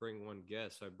got to bring one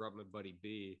guest. So I brought my buddy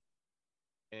B.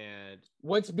 And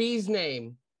what's B's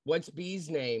name? Brian.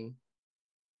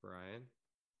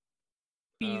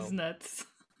 B's nuts.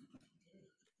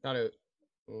 Thought it.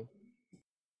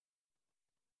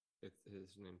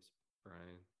 His name's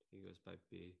Brian. He goes by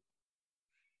B.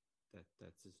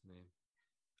 That's his name.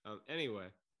 Anyway,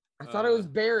 I thought it was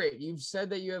Barrett. You've said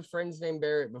that you have friends named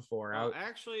Barrett before.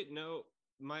 Actually, no.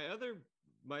 My other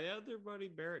buddy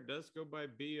Barrett does go by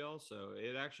B also.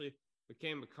 It actually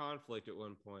became a conflict at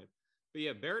one point. But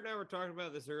yeah, Barrett and I were talking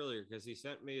about this earlier because he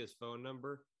sent me his phone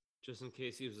number just in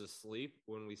case he was asleep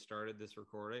when we started this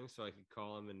recording so I could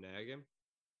call him and nag him.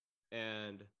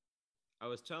 And I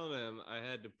was telling him I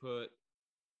had to put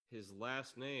his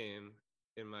last name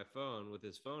in my phone with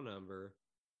his phone number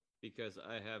because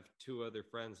I have two other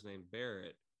friends named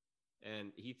Barrett.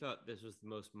 And he thought this was the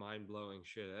most mind-blowing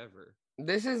shit ever.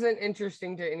 This isn't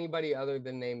interesting to anybody other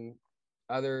than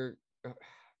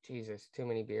Jesus, too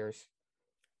many beers.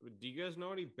 Do you guys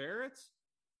know any Barretts?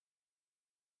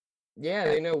 Yeah,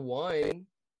 they know one.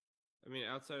 I mean,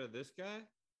 outside of this guy?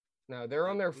 No, they're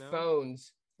on their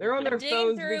phones. They're on their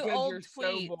phones because you're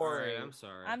so boring. All right, I'm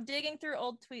sorry. I'm digging through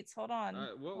old tweets. Hold on.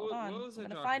 What was I I'm gonna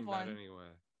talking find about one. anyway?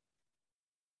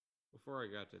 Before I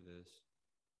got to this.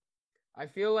 I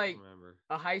feel like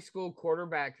a high school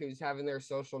quarterback who's having their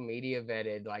social media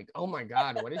vetted. Like, oh my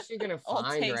God, what is she going to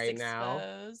find right now?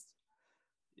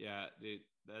 Yeah, dude,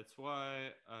 that's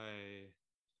why I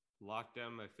locked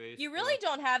down my Facebook. You really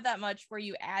don't have that much where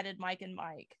you added Mike and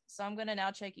Mike. So I'm going to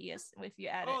now check ES if you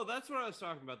added. Oh, that's what I was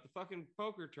talking about. The fucking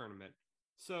poker tournament.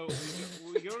 So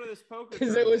we go to this poker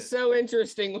because it was so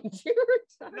interesting when you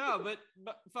were talking. No, but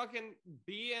fucking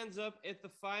B ends up at the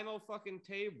final fucking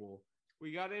table.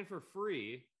 We got in for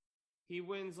free. He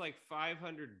wins like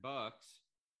 $500,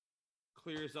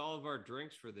 clears all of our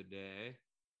drinks for the day,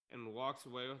 and walks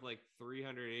away with like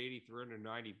 $390,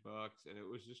 and it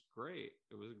was just great.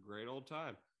 It was a great old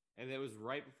time. And it was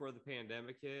right before the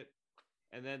pandemic hit.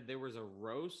 And then there was a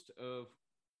roast of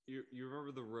you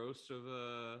remember the roast of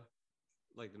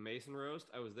like the Mason roast?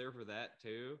 I was there for that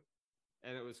too.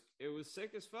 And it was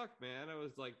sick as fuck, man. I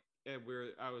was like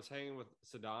I was hanging with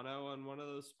Sedano on one of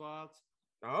those spots.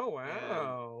 Oh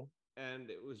wow.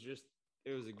 And it was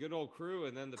a good old crew,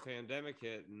 and then the pandemic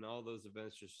hit and all those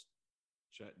events just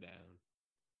shut down.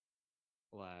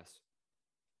 Alas.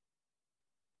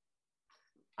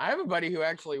 I have a buddy who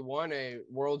actually won a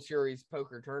World Series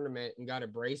poker tournament and got a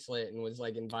bracelet and was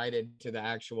like invited to the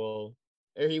actual,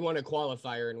 or he won a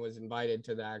qualifier and was invited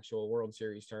to the actual World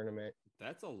Series tournament.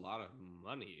 That's a lot of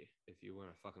money if you win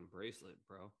a fucking bracelet,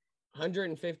 bro.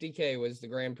 $150K was the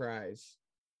grand prize.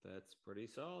 That's pretty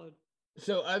solid.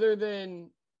 So other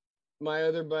than my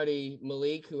other buddy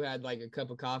Malik, who had like a cup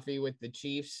of coffee with the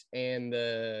Chiefs and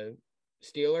the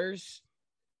Steelers,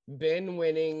 Ben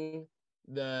winning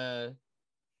the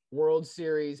World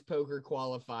Series poker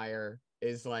qualifier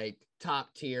is like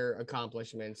top tier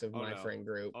accomplishments of my friend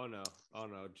group. Oh no.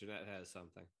 Jeanette has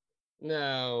something.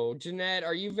 No, Jeanette,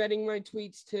 are you vetting my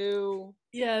tweets too?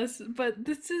 Yes, but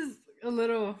this is a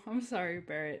little, I'm sorry,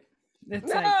 Barrett.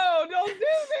 It's no, don't do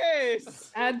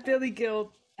this. At Billy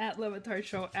Guild, at Levitar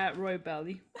Show, at Roy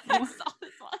Belly.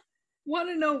 Want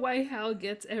to know why Hal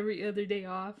gets every other day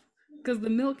off? Because the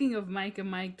milking of Mike and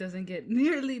Mike doesn't get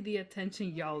nearly the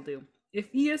attention y'all do.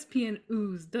 If ESPN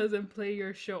Ooze doesn't play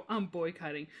your show, I'm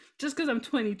boycotting. Just because I'm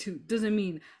 22 doesn't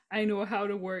mean I know how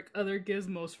to work other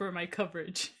gizmos for my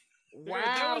coverage.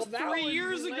 Wow, that was 3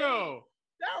 years ago.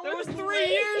 That was 3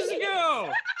 years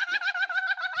ago.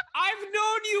 I've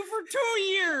known you for 2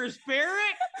 years,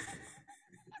 Barrett.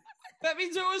 That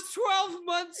means it was 12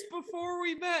 months before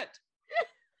we met.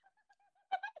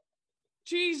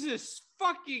 Jesus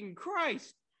fucking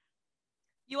Christ.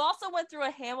 You also went through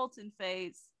a Hamilton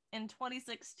phase in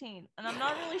 2016, and I'm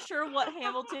not really sure what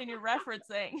Hamilton you're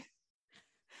referencing.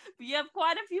 But you have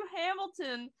quite a few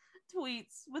Hamilton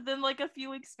tweets within like a few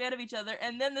weeks span of each other.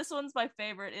 And then this one's my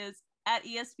favorite is at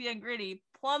ESPN Gritty,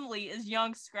 Plumlee is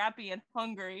young, scrappy, and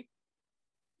hungry.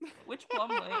 Which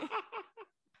Plumlee?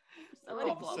 So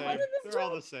many Plumlee. They're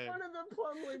all the same. One of the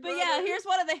Plumlee But yeah, here's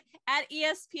one of the at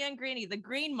ESPN Greeny. The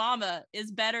Green Mama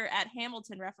is better at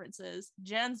Hamilton references.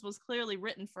 Jen's was clearly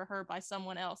written for her by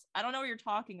someone else. I don't know what you're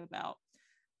talking about,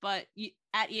 but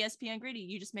at ESPN Greeny,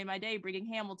 you just made my day bringing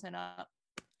Hamilton up.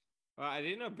 I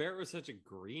didn't know Barrett was such a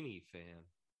Greeny fan.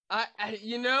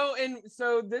 And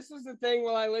so this was the thing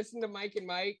while I listened to Mike and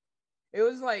Mike. It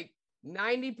was like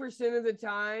 90% of the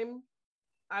time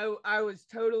I was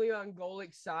totally on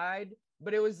Golik's side,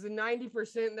 but it was the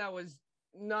 90% that was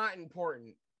not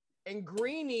important. And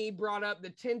Greeny brought up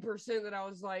the 10% that I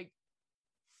was like,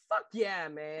 fuck yeah,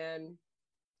 man.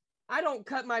 I don't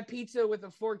cut my pizza with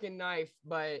a fork and knife,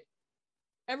 but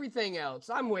everything else,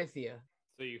 I'm with you.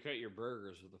 So you cut your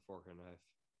burgers with a fork and knife.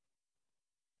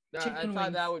 I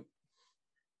thought that would...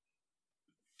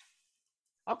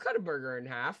 I'll cut a burger in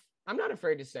half. I'm not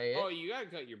afraid to say it. Oh, you gotta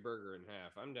cut your burger in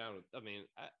half. I'm down with. I mean,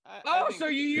 I think... so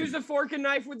you use a fork and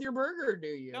knife with your burger, do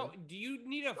you? No. Do you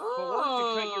need a fork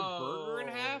to cut your burger in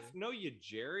half? No, you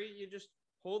Jerry. You just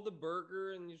hold the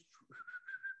burger and you.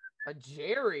 A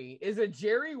Jerry? Is a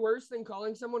Jerry worse than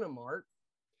calling someone a Mark?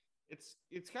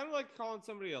 It's kind of like calling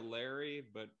somebody a Larry,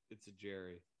 but it's a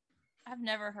Jerry. I've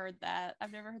never heard that.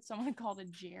 I've never heard someone called a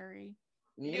Jerry.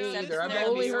 Neither. I've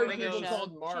only heard people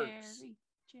called Marks.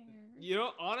 Jerry. You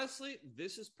know, honestly,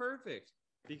 this is perfect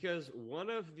because one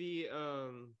of the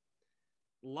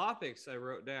topics I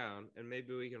wrote down, and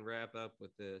maybe we can wrap up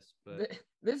with this, but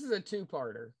this is a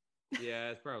two-parter.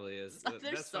 Yeah, it probably is.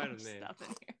 There's so fine much with me. stuff in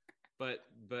here. But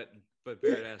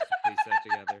Barrett has to piece that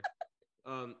together.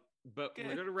 But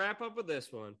we're gonna wrap up with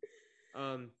this one.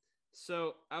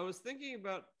 So I was thinking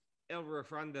about El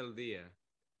Refrán del Día.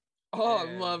 Oh,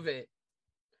 I love it.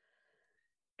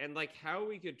 And like how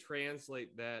we could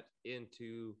translate that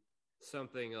into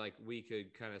something like we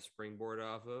could kind of springboard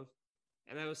off of.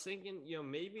 And I was thinking,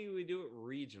 maybe we do it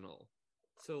regional.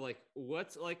 So like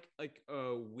what's like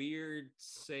a weird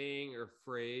saying or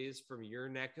phrase from your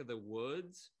neck of the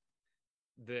woods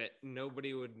that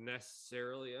nobody would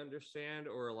necessarily understand,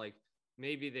 or like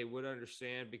maybe they would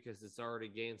understand because it's already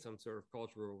gained some sort of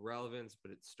cultural relevance,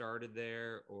 but it started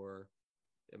there. Or,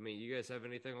 I mean, you guys have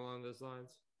anything along those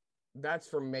lines? That's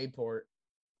from Mayport.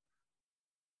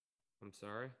 I'm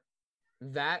sorry?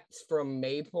 That's from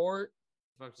Mayport.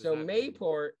 So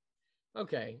Mayport,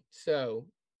 okay, so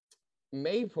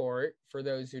Mayport, for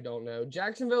those who don't know,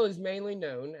 Jacksonville is mainly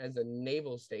known as a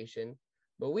naval station,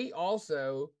 but we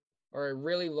also are a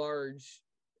really large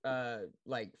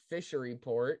fishery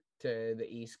port to the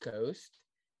East Coast.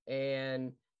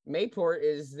 And Mayport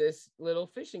is this little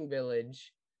fishing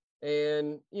village.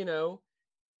 And,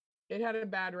 it had a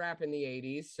bad rap in the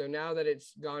 80s. So now that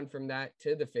it's gone from that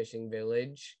to the fishing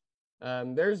village,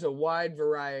 there's a wide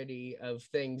variety of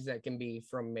things that can be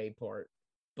from Mayport.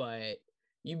 But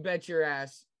you bet your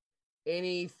ass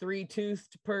any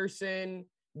three-toothed person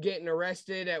getting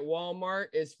arrested at Walmart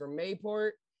is from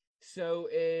Mayport. So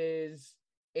is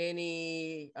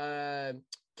any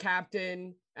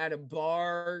captain at a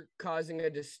bar causing a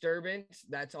disturbance.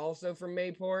 That's also from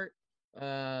Mayport.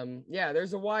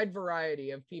 There's a wide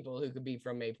variety of people who could be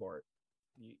from Mayport.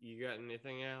 You got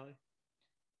anything, Allie?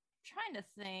 I'm trying to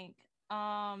think.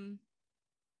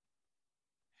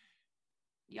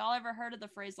 Y'all ever heard of the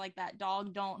phrase like that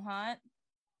dog don't hunt?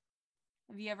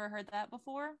 Have you ever heard that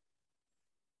before?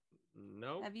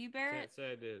 No. Have you, Barrett? Can't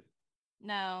say I did.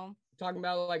 No. Talking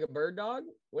about like a bird dog?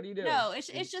 What are you doing? No, it's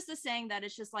just a saying that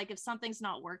it's just like if something's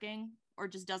not working or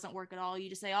just doesn't work at all, you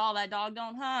just say, oh, that dog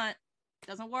don't hunt.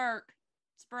 Doesn't work.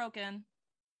 It's broken.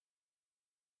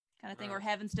 Kind of thing. Or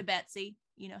heavens to Betsy.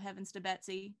 Heavens to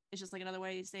Betsy. It's just like another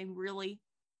way of saying really.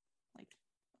 Like,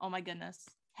 oh my goodness.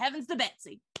 Heavens to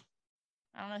Betsy.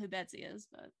 I don't know who Betsy is,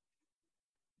 but.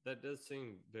 That does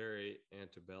seem very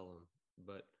antebellum,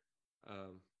 but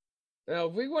now,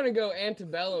 if we want to go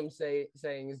antebellum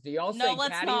sayings, do y'all say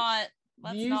let's not.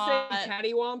 Do you say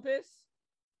cattywampus?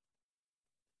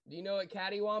 Do you know what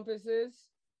cattywampus is?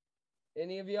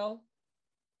 Any of y'all?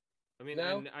 I mean,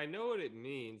 No? I know what it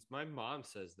means. My mom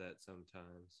says that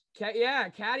sometimes. Yeah,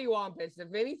 cattywampus.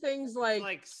 If anything's like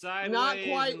sideways, not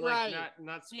quite and, like, right.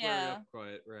 not squared Yeah. up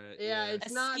quite right. Yeah,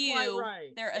 it's not quite Askew. right.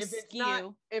 They're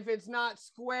If it's not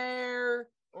square,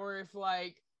 or if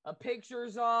like a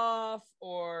picture's off,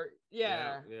 or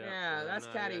yeah, that's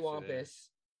no, I got you there. cattywampus.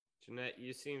 Jeanette,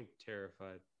 you seem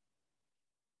terrified.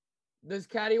 Does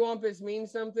cattywampus mean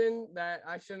something that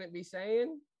I shouldn't be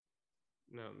saying?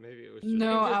 No, maybe it was just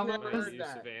No, I my was- use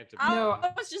of antibiotics.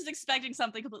 I was just expecting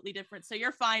something completely different. So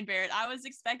you're fine, Barrett. I was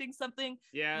expecting something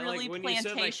Yeah, really like when you said,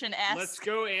 like, plantation-esque. let's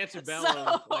go antebellum.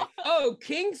 So- Like, Oh,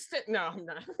 Kingston. No, I'm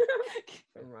not.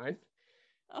 Never mind.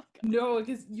 No,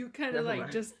 because you kind of Never like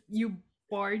mind. just you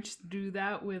barged through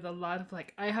that with a lot of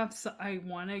like I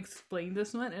want to explain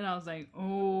this one, and I was like,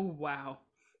 oh wow,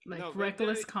 like No, but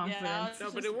reckless then- confidence. no,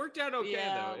 but it worked out okay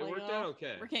Yeah, though. It like, worked out oh,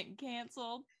 okay. We're getting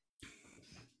canceled.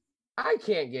 I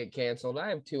can't get canceled. I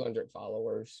have 200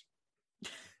 followers.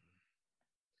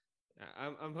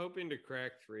 I'm hoping to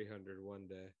crack 300 one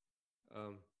day.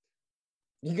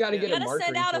 You got to Yeah. get You a gotta marketing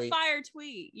send out tweet. a fire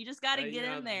tweet. You just gotta get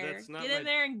in there. that's not Get in my-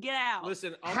 there and get out.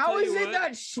 Listen, I'll How tell is you it what,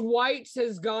 that Schweitz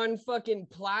has gone fucking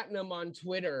platinum on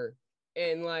Twitter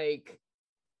and like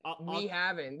we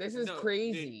haven't? This is no, dude,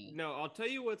 crazy. no, I'll tell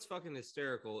you what's fucking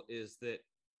hysterical is that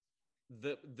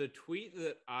the tweet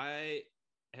that I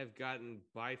have gotten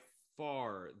by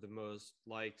far the most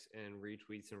likes and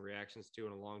retweets and reactions to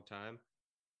in a long time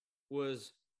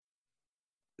was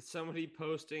somebody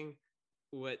posting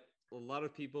what a lot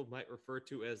of people might refer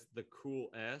to as the cool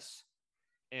S,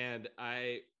 and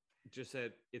I just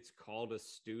said it's called a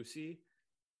Stussy.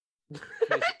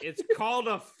 Because it's called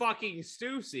a fucking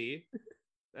Stussy.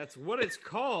 That's what it's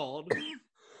called.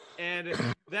 And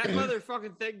that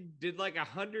motherfucking thing did like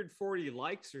 140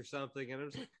 likes or something. And I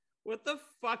was like, what the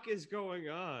fuck is going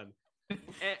on? And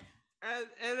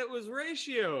it was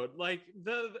ratioed. Like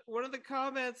the one of the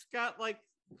comments got like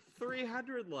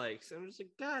 300 likes. And I was like,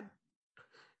 God,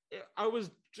 I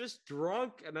was just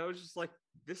drunk and I was just like,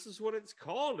 this is what it's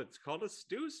called. It's called a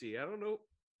Stussy. I don't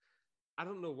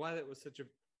know why that was such a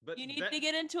but You need to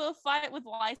get into a fight with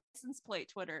license plate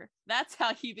Twitter. That's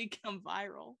how you become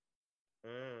viral.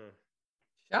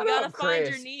 Shut You gotta up, find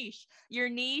Chris. your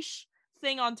niche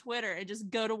thing on Twitter and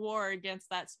just go to war against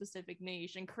that specific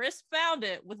niche. And Chris found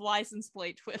it with license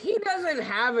plate Twitter. He doesn't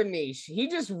have a niche. He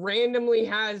just randomly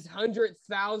has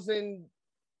 100,000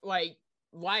 like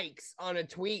likes on a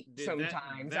tweet Dude,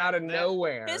 sometimes out of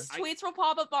nowhere. His tweets will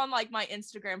pop up on like my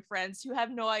Instagram friends who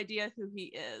have no idea who he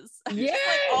is. Just Yes!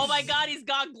 like, oh my god, he's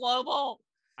gone global.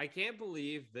 I can't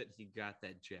believe that he got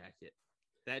that jacket.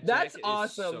 That's jacket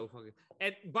awesome. Is so fucking.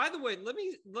 And by the way, let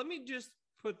me just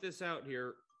put this out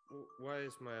here. Why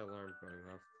is my alarm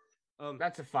going off?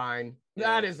 That's a fine.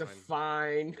 Yeah, That that's is a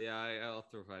fine. Yeah, I'll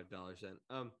throw $5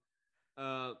 in.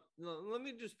 Let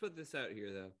me just put this out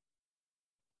here though.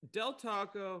 Del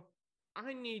Taco,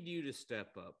 I need you to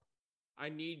step up. I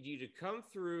need you to come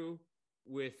through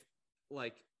with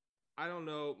like, I don't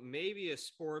know, maybe a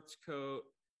sports coat,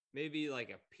 maybe like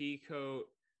a pea coat.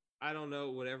 I don't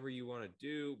know, whatever you want to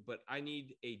do, but I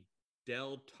need a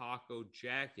Del Taco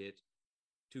jacket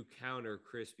to counter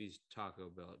Crispy's Taco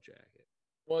Bell jacket.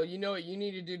 Well, you know what you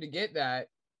need to do to get that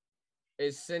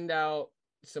is send out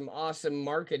some awesome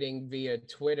marketing via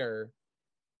Twitter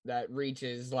that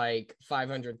reaches like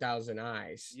 500,000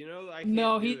 eyes. You know, I can't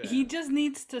No, do he that. just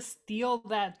needs to steal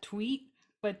that tweet,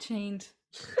 but change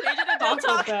Change it to Del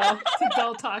Taco Taco. Bell to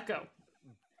Del Taco.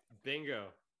 Bingo.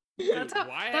 That's how.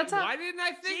 Why, that's how. why didn't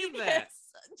I think of that?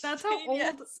 That's how old.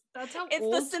 Genius. That's how It's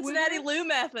old the Cincinnati Twitter, Lou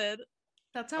method.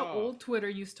 That's how Oh. old Twitter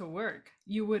used to work.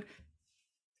 You would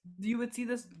see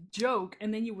this joke,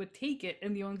 and then you would take it,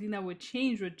 and the only thing that would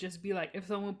change would just be like if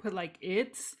someone put like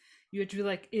it's, you would be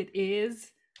like it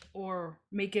is, or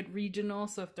make it regional.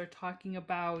 So if they're talking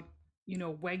about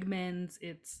Wegmans,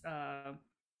 it's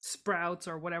Sprouts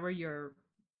or whatever your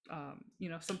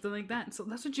something like that. So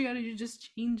that's what you gotta do, just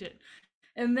change it.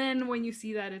 And then when you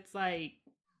see that, it's like,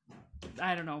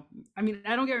 I don't know. I mean,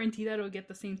 I don't guarantee that it'll get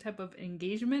the same type of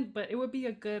engagement, but it would be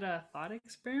a good thought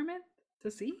experiment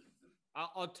to see.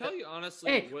 I'll tell you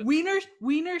honestly. Hey,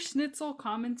 Wiener Schnitzel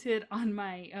commented on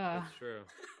my. That's true.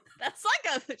 That's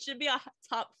like it should be a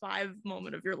top 5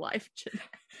 moment of your life.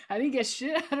 I didn't get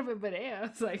shit out of it, but hey, I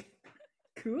was like,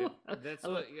 cool. That's I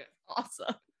what. love- Yeah,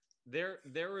 Awesome. there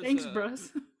was. Thanks,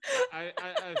 bros.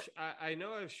 I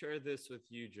know I've shared this with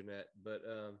you, Jeanette, but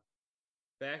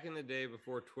back in the day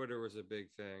before Twitter was a big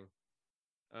thing,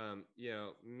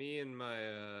 me and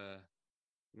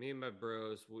my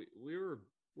bros,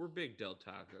 we're big Del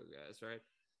Taco guys, right?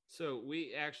 So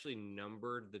we actually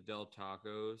numbered the Del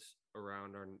Tacos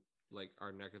around like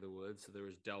our neck of the woods. So there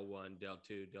was Del 1, Del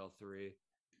 2, Del 3.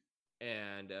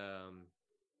 And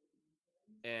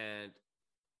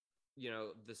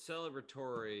the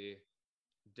celebratory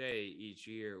day each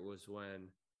year was when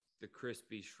the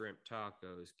crispy shrimp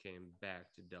tacos came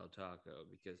back to Del Taco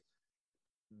because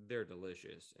they're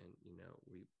delicious, and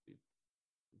we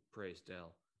praise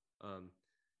Del.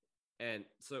 And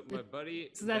so my buddy,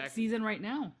 so that season right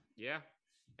now. Yeah,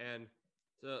 and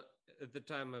so at the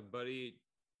time, my buddy,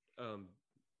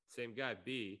 same guy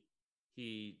B,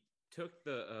 he took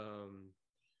the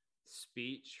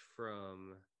speech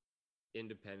from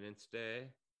Independence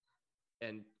Day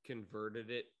and converted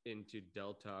it into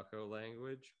Del Taco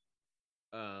language,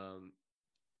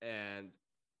 and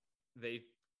they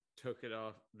took it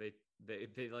off. They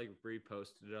like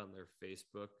reposted it on their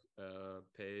Facebook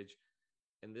page,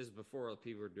 and this is before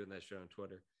people were doing that shit on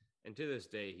Twitter. And to this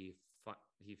day,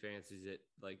 he fancies it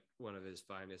like one of his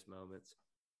finest moments,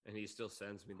 and he still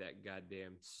sends me that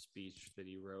goddamn speech that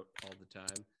he wrote all the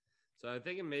time. So I'm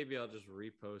thinking maybe I'll just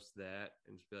repost that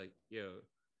and just be like, "Yo,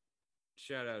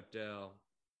 shout out Del,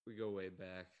 we go way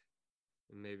back,"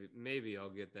 and maybe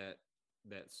I'll get that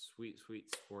sweet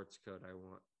sports code I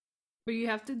want. But you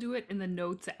have to do it in the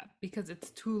Notes app because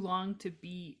it's too long to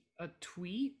be a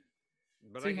tweet.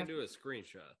 But so I can do a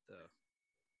screenshot though.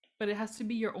 But it has to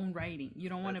be your own writing. You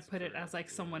don't want to put it as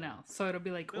like someone else. So it'll be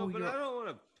like, no, but I don't want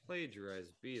to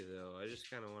plagiarize B though. I just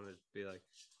kind of want to be like,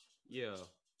 "Yo,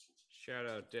 shout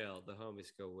out Dale. The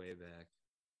homies go way back."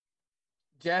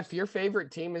 Jeff, your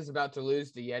favorite team is about to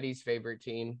lose to Yeti's favorite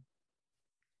team.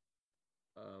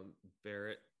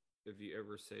 Barrett, if you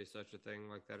ever say such a thing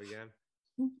like that again,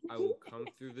 I will come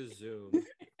through the Zoom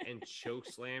and choke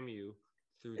slam you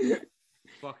through the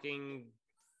fucking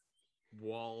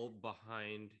wall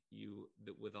behind you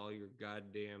with all your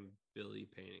goddamn Billy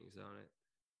paintings on it.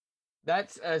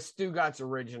 That's a Stugatz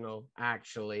original,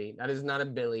 actually. That is not a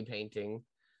Billy painting.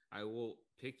 I will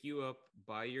pick you up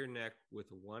by your neck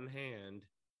with one hand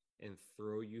and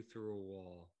throw you through a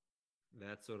wall.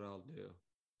 That's what I'll do.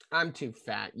 I'm too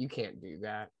fat. You can't do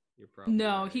that. You're probably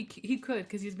no. right. He could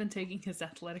because he's been taking his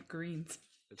athletic greens.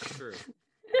 It's true.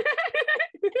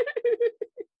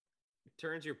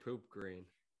 Turns your poop green.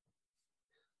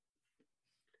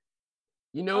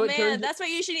 You know, that's what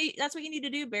you should eat. That's what you need to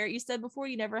do, Barrett. You said before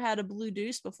you never had a blue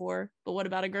deuce before, but what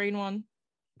about a green one?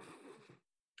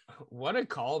 What a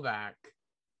callback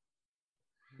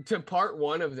to part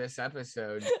 1 of this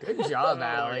episode. Good job,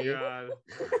 Allie.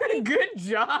 Good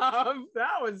job.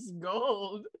 That was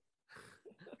gold.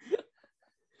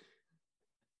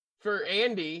 For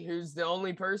Andy, who's the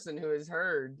only person who has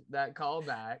heard that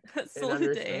callback and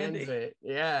understands it.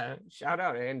 Yeah. Shout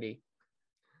out, Andy.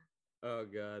 Oh,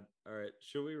 God. All right.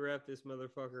 Should we wrap this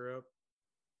motherfucker up?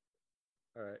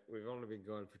 All right. We've only been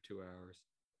going for 2 hours.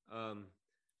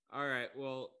 All right.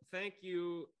 Well, thank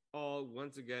you all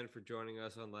once again for joining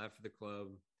us on Laugh for the Club.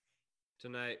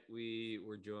 Tonight, we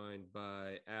were joined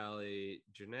by Allie,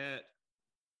 Jeanette,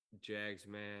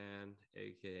 Jagsman,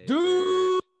 a.k.a.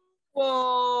 Dude! God,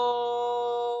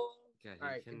 you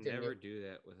can continue. never do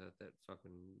that without that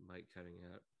fucking mic cutting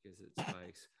out because it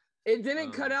spikes. It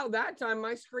didn't cut out that time.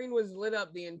 My screen was lit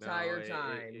up the entire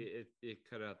time. It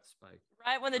cut out the spike.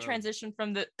 Right when the transition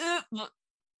from the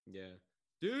yeah.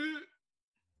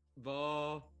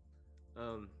 Ball.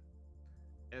 And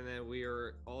then we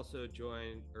are also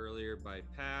joined earlier by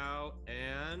Pow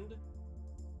and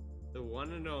the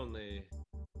one and only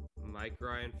Mike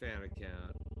Ryan fan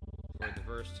account for the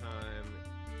first time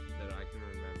that I can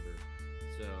remember.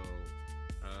 So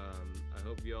I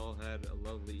hope you all had a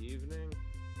lovely evening.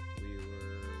 We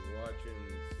were watching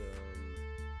some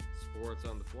sports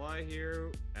on the fly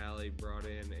here. Allie brought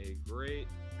in a great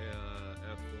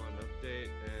F1 update,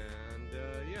 and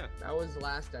yeah. That was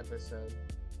last episode.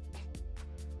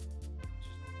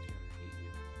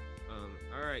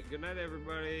 All right, good night,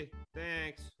 everybody.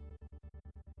 Thanks.